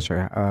 sige po,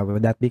 sir.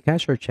 Would that be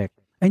cash or check?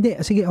 Hindi.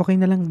 Sige, okay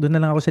na lang. Doon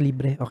na lang ako sa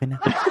libre. Okay na.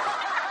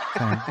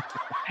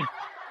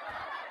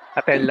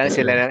 Attend lang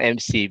sila ng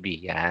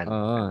MCB. Yan.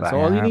 So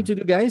all you need to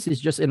do, guys,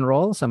 is just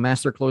enroll sa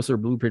Master Closer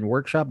Blueprint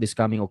Workshop this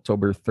coming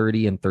October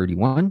 30 and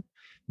 31.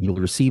 You'll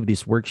receive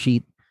this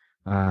worksheet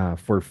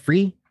for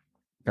free.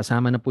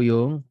 Kasama na po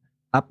yung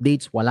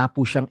updates. Wala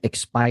po siyang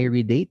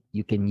expiry date.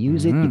 You can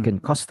use it. You can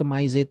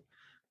customize it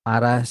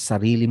para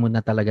sarili mo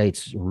na talaga.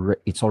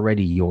 It's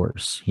already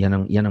yours.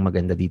 Yan ang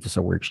maganda dito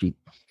sa worksheet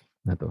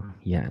na to.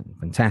 Yan.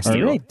 Fantastic.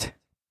 All right.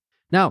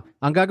 Now,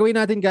 ang gagawin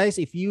natin,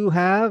 guys, if you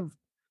have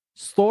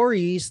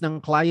stories ng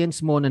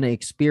clients mo na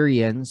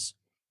na-experience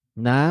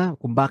na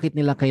kung bakit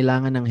nila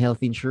kailangan ng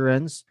health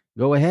insurance,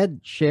 go ahead,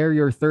 share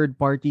your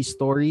third-party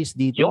stories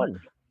dito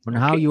on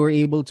how you were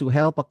able to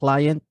help a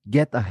client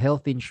get a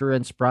health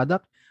insurance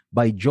product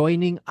by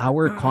joining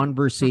our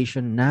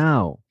conversation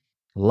now,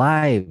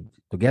 live,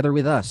 together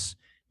with us.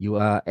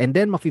 And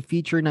then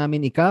mafi-feature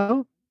namin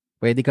ikaw.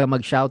 Pwede ka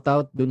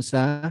mag-shoutout dun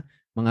sa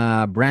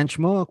mga branch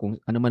mo kung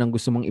ano man ang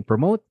gusto mong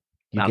i-promote.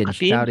 You can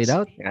shout it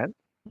out. Yan.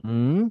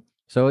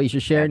 So,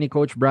 i-share ni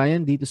Coach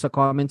Brian dito sa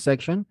comment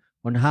section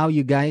on how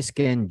you guys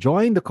can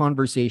join the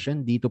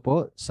conversation dito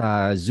po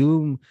sa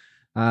Zoom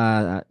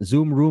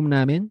room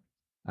namin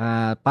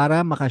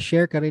para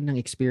makashare ka rin ng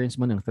experience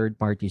mo ng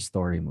third-party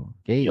story mo.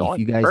 Okay? If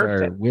you guys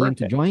are willing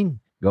to join,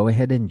 go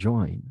ahead and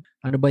join.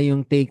 Ano ba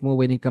yung take mo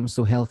when it comes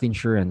to health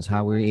insurance?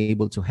 How we're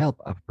able to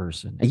help a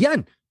person?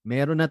 Ayan!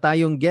 Meron na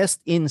tayong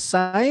guest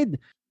inside.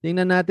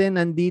 Tingnan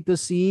natin, nandito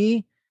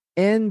si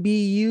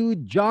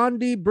NBU John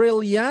D.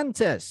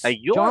 Brillantes.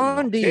 Ayun,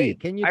 John D,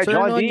 can you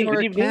turn on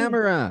your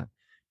camera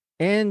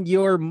and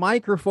your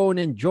microphone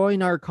and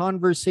join our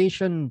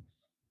conversation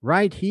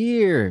right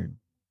here?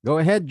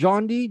 Go ahead,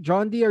 John D.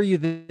 John D, are you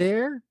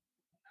there?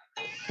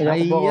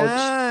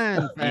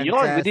 Ayan.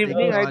 Good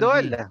evening,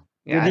 Idol.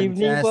 Good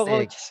evening po,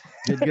 Coach.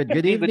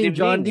 Good evening,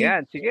 John D.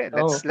 Yan, sige.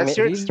 Let's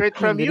hear it straight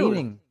from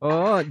you.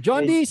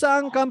 John D,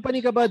 saan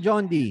company ka ba,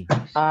 John D?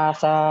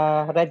 Sa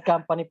Red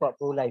Company po,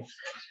 True Life.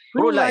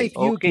 True Life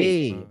UK.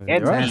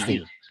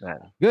 NBU.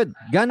 Good.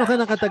 Gaano ka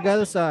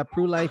nakatagal sa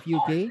True Life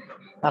UK?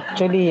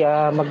 Actually,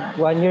 mag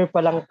 1 year pa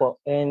lang po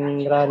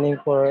and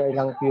running for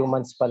ilang few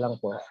months pa lang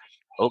po.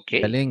 Okay.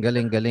 Galing.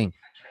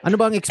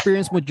 Ano ba ang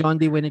experience mo, John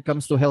D, when it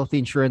comes to health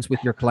insurance with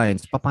your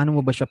clients? Paano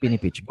mo ba siya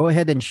pinipitch? Go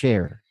ahead and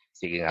share.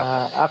 Sige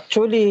nga.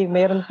 Actually,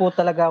 meron po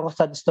talaga akong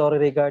sad story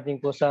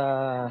regarding po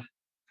sa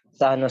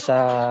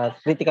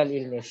critical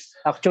illness.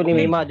 Actually,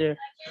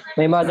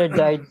 my mother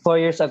died 4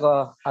 years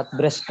ago at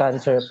breast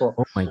cancer po.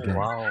 Oh my God.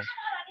 Wow.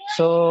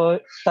 So,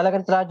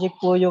 talagang tragic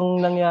po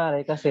yung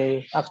nangyari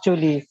kasi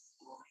actually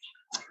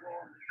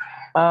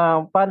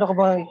paano ko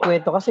ba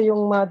ikwento? Kasi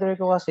yung mother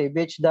ko kasi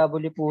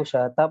BHW po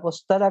siya.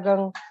 Tapos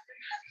talagang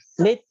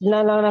late na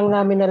lang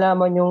namin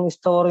nalaman yung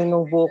story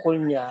ng bukol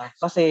niya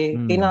kasi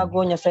tinago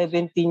niya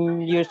 17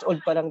 years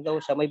old pa lang daw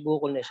siya, may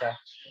bukol na siya.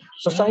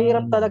 So sa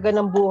hirap talaga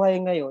ng buhay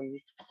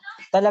ngayon,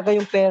 talaga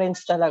yung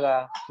parents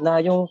talaga na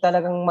yung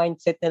talagang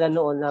mindset nila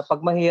noon na pag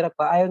mahirap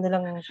pa, ayaw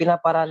nilang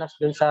pinaparanas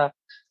dun sa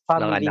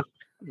family.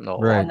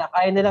 Right.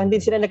 Ayaw nilang,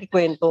 hindi sila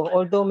nakikwento.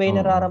 Although may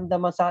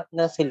nararamdaman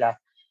na sila,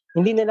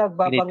 hindi nila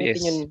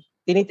babangitin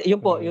yun.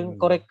 Yun po, yung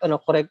correct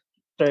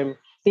term.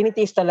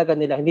 Tinitiis talaga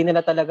nila. Hindi nila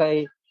talaga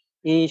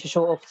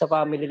i-show off sa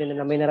family nila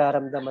na may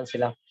nararamdaman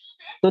sila.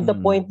 To the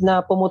point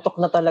na pumutok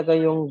na talaga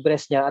yung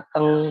breast niya at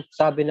ang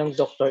sabi ng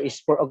doctor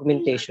is for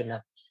augmentation na.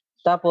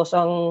 Tapos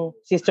ang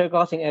sister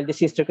ko, kasing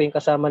eldest sister ko yung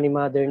kasama ni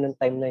mother nung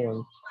time na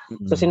yun.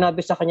 So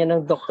sinabi sa kanya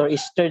ng doctor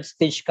is 3rd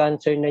stage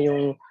cancer na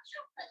yung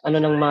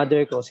ng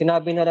mother ko.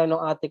 Sinabi na lang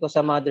ng ate ko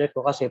sa mother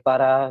ko kasi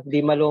para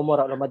di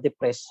malumor o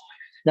ma-depress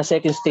na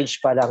 2nd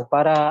stage pa lang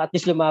para at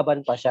least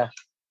lumaban pa siya.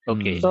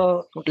 Okay.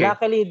 So,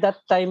 luckily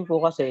that time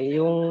po kasi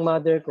yung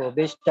mother ko,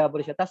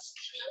 BHW siya. Tapos,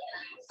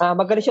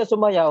 magaling siya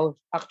sumayaw.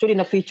 Actually,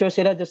 na-feature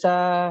sila doon sa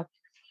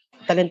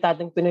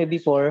Talentadong Pinoy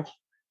before,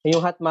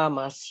 yung Hot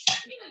Mamas.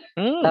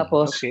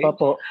 Tapos,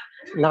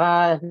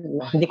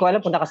 hindi ko alam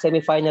kung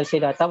naka-semifinal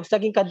sila. Tapos,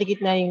 naging kadikit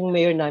na yung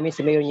mayor namin,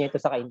 si Mayor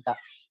Nieto sa Kainta.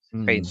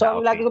 So,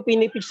 ang lagi ko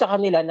pinipitch sa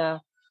kanila na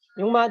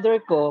yung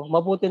mother ko,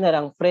 mabuti na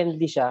lang,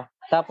 friendly siya.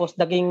 Tapos,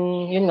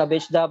 naging, yun nga,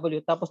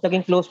 BHW. Tapos,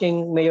 naging close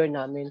yung mayor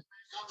namin.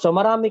 So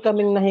marami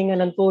kaming nahinga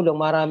ng tulong,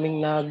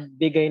 maraming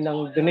nagbigay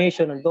ng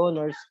donation, ng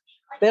donors,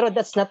 pero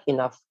that's not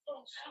enough.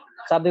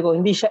 Sabi ko,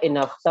 hindi siya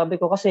enough.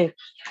 Sabi ko kasi,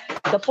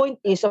 the point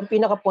is, ang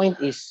pinaka-point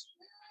is,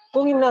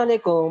 kung yung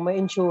nanay ko may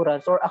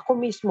insurance or ako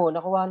mismo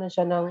nakuha na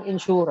siya ng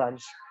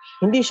insurance,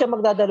 hindi siya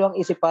magdadalawang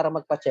isip para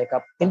magpa-check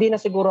up. Hindi na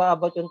siguro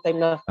about yung time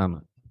na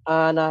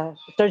na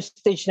 3rd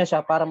stage na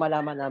siya para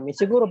malaman namin.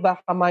 Siguro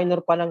baka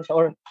minor pa lang siya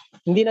or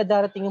hindi na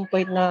darating yung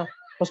point na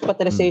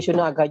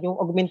hospitalization na agad, yung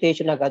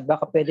augmentation na agad,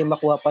 baka pwede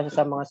makuha pa siya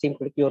sa mga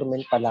simple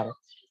curement pa lang.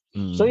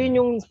 So yun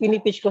yung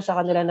pinipitch ko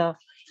sa kanila na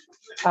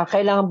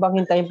kailangan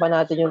bang hintayin pa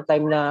natin yung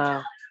time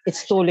na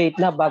it's too late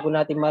na bago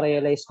natin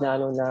ma-realize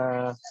na na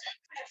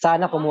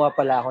sana kumuha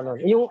pala ako noon.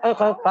 Yung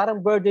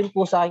parang burden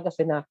po sa akin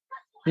kasi na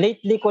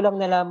lately ko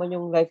lang nalaman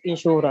yung life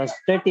insurance.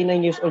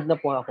 39 years old na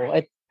po ako.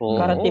 At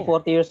currently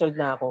 40 years old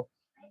na ako.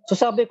 So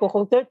sabi ko,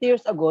 kung 10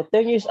 years ago,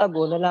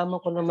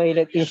 nalaman ko na may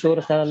life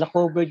insurance na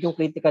na-covered yung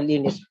critical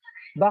illness,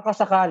 baka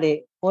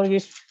sakali, 4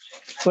 years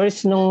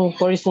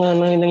na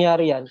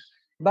nangyari yan,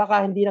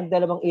 baka hindi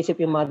nagdalawang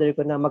isip yung mother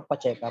ko na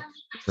magpa-check up.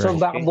 So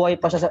baka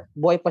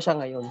buhay pa siya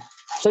ngayon.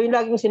 So yung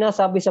laging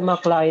sinasabi sa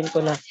mga client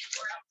ko na,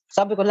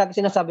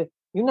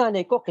 yung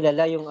nanay ko,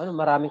 kilala yung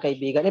maraming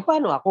kaibigan.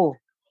 Paano ako?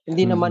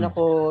 Hindi naman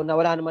ako,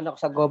 nawala naman ako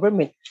sa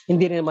government.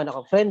 Hindi rin naman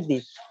ako friendly.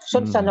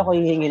 So saan ako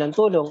hihingi ng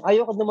tulong?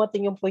 Ayoko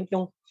dumating yung point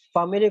yung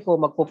family ko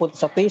magpupunta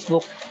sa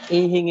Facebook,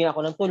 hihingi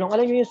ako ng tulong.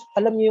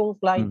 Alam niyo yung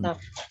client na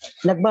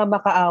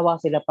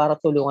nagmamakaawa sila para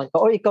tulungan ka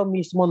or ikaw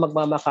mismo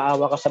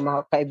magmamakaawa ka sa mga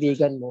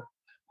kaibigan mo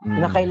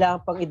na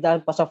kailangan pang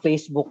idaan pa sa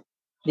Facebook.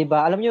 'Di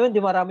ba? Alam niyo yun,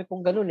 di marami pong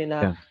ganoon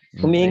na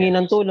humihingi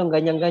ng tulong,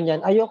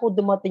 ganyan-ganyan. Ayoko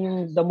dumating yung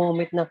the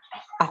moment na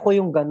ako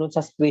yung ganoon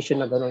sa situation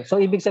na ganoon. So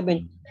ibig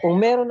sabihin,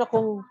 kung meron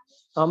akong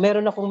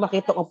meron akong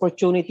makitang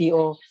opportunity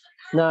o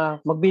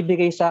na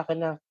magbibigay sa akin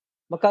na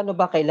magkano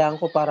ba kailangan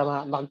ko para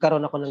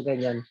magkaroon ako ng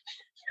ganyan.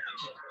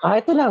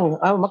 Ito lang.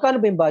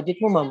 Magkano ba yung budget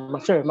mo, ma'am?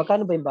 Sir,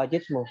 magkano ba yung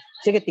budget mo?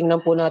 Sige,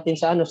 tingnan po natin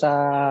sa sa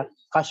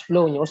cash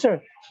flow niyo.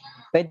 Sir,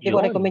 pwede ko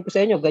recommend ko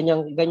sa inyo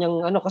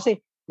ganyang kasi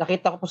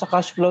nakita ko po sa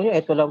cash flow niyo,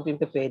 ito lang po yung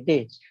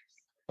pwede.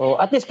 O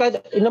at least kahit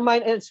in a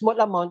small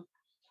amount,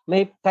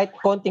 may kahit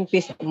konting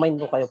peace of mind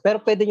mo kayo. Pero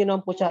pwede niyo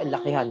naman po siya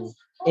ilakihan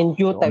in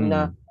due time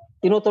na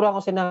tinuturuan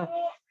ko sila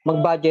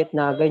mag-budget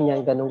na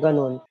ganyan,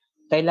 ganun.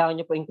 Kailangan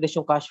niyo po increase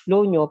yung cash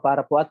flow niyo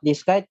para po at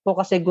least kahit po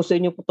kasi gusto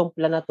niyo po tong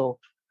plan na to,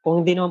 kung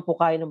hindi naman po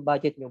kaya ng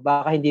budget niyo,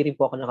 baka hindi rin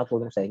po ako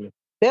nakatulong sa inyo.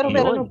 Pero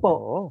meron naman po.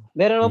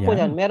 Meron naman po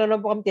yan. Meron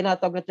naman po kami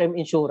tinatawag na term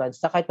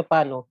insurance na kahit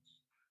paano,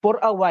 for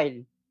a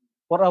while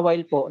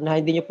po, na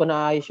hindi niyo po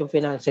naayos yung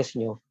finances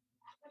niyo,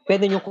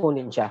 pwede niyo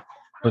kunin siya.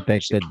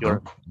 Protected.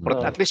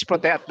 At least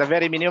at the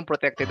very minimum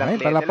protected ang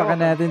client. Palapakan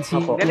natin si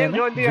Galing,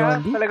 Johnny,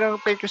 Talagang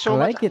thank you so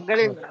much. Like it.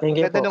 Galing. Ang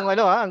ganda nung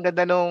ang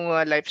ganda nung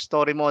life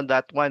story mo on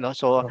that one, no?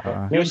 So,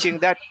 using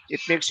that,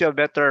 it makes you a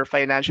better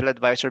financial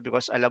advisor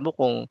because alam mo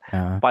kung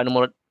paano mo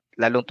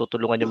lalong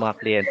tutulungan yung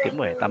mga kliyente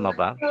mo Tama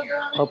ba?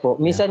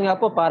 Opo. Minsan nga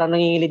po, parang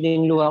nangingilid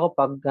din yung luha ko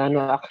pag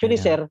Actually,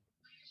 sir,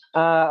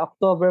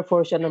 October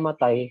 4 siya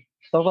namatay.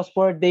 Tapos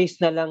 4 days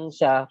na lang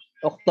siya,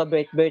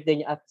 October birthday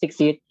niya at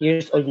 68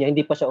 years old niya,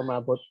 hindi pa siya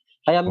umabot.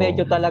 Kaya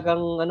medyo talagang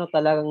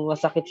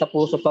masakit sa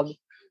puso pag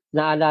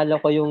naalala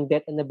ko yung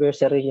death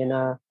anniversary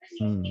niya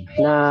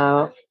na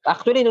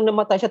actually nung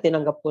namatay siya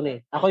tinanggap ko na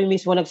Ako yung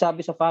mismo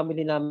nagsabi sa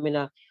family namin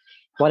na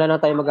wala na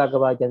tayong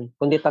magagawa diyan,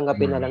 kundi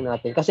tanggapin na lang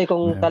natin. Kasi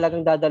kung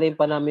talagang dadalhin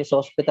pa namin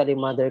sa hospital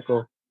yung mother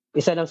ko,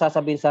 isa lang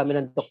sasabihin sa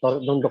amin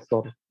ng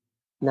doktor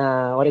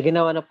na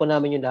ginawa na po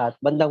namin yung lahat.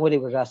 Bandang huli,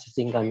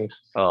 gagastusin kami.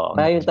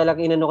 Kaya yun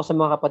talagang inano ko sa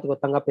mga kapatid ko,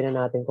 tanggapin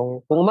na natin.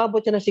 Kung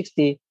umabot siya ng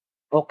 60,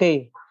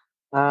 okay,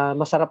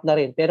 masarap na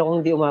rin. Pero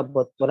kung hindi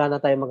umabot, wala na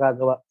tayong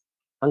magagawa.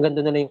 Hanggang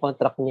doon na lang yung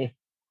contract niya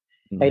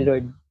kay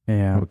Lord.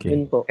 Yeah, okay.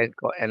 Yun po. Thank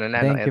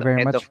you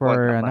very much for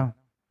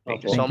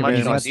Thank you so much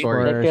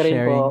for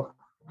sharing.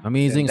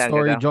 Amazing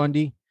story, John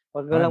D.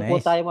 Huwag lang po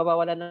tayo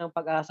mabawalan ng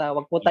pag-asa.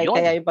 Huwag po tayo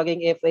kaya yung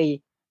paging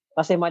FA.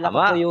 Kasi malaki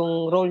po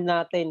yung role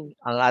natin.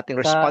 Ang ating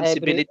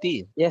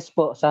responsibility. Yes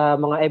po, sa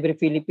mga every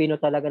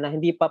Filipino talaga na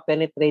hindi pa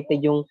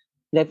penetrated yung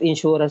life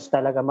insurance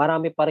talaga.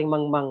 Marami pa rin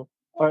mangmang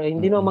or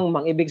hindi no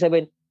mangmang. Ibig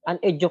sabihin,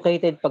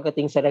 uneducated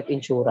pagdating sa life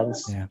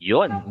insurance.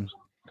 Yun.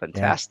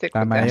 Fantastic.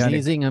 Tama yun.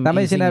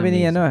 Tama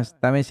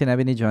yung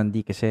sinabi ni John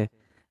D. Kasi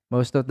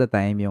most of the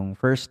time, yung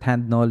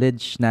first-hand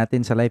knowledge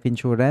natin sa life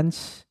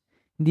insurance,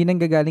 hindi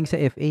nanggagaling sa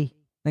FA.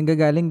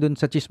 Nanggagaling dun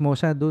sa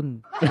chismosa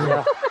dun.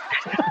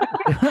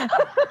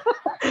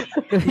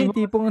 Yung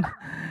tipong,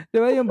 di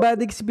ba, yung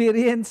bad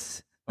experience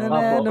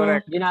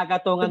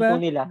ginagatungan po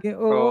nila.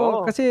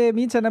 Kasi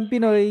minsan ang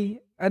Pinoy,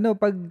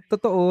 pag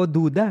totoo,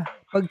 duda.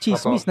 Pag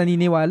chismis,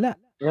 naniniwala.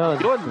 Yun.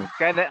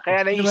 Kaya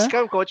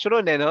na-scam, Coach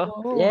Ron, no?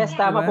 Yes,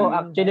 tama po.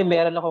 Actually,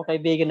 meron akong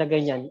kaibigan na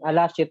ganyan.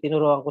 Last year,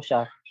 tinuruan ko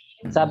siya.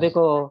 Sabi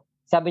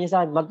niya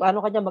sa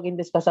akin,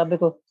 mag-invest ka. Sabi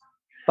ko,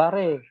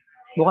 pare,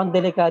 mukhang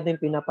delikado yung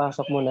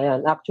pinapasok mo na yan.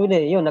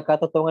 Actually, yun,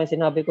 nagkatotoo nga yung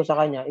sinabi ko sa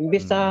kanya.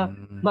 Imbis na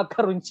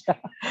magkaroon siya,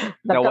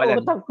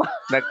 nagkautang pa.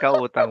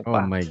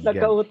 Oh my God.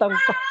 Nagkautang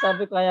pa.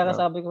 Sabi ko,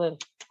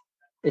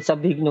 it's a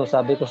big no.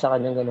 Sabi ko sa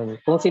kanya ganun.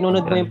 Kung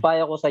sinunod mo yung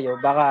payo ko sa'yo,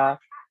 baka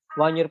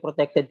 1 year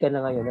protected ka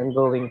na ngayon and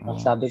going pa.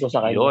 Sabi ko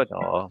sa kanya. Yun,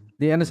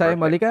 Di sa'yo,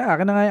 mali ka.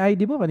 Akin na nga yung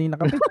ID mo. Kanina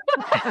ka pa.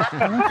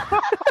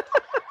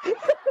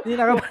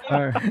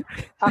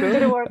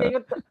 Actually,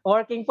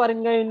 working pa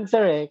rin ngayon,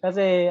 sir,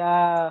 kasi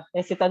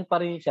hesitant pa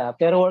rin siya.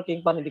 Pero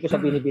working pa rin, hindi ko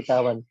siya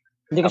binibitawan.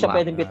 Hindi ko siya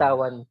pwedeng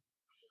bitawan.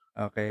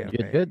 Okay.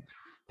 Good.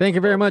 Thank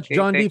you very much,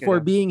 John D,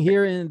 for being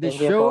here in this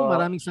show.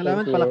 Maraming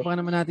salamat.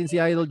 Palakpakan naman natin si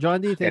Idol John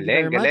D.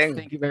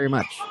 Thank you very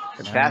much.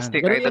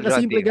 Fantastic, Idol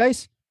John D.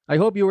 Guys, I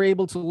hope you were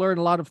able to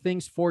learn a lot of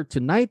things for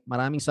tonight.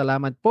 Maraming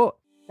salamat po.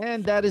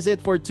 And that is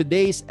it for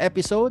today's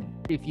episode.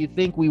 If you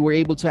think we were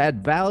able to add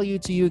value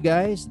to you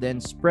guys,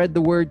 then spread the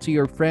word to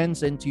your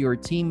friends and to your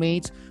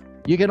teammates.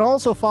 You can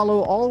also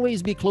follow Always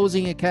Be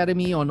Closing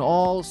Academy on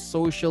all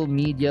social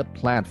media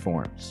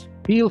platforms.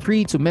 Feel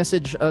free to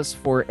message us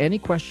for any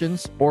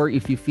questions or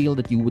if you feel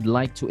that you would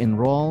like to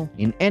enroll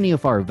in any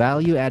of our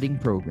value-adding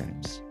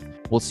programs.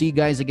 We'll see you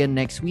guys again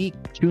next week.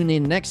 Tune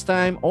in next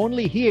time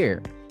only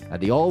here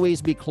at the Always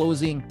Be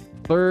Closing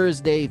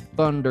Thursday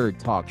Thunder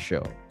Talk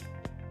Show.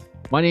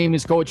 My name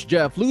is Coach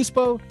Jeff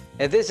Luspo.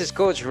 And this is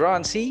Coach Ron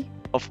C.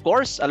 Of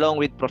course,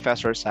 along with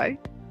Professor Sai.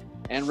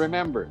 And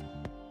remember,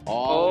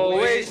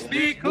 always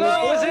be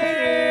closing!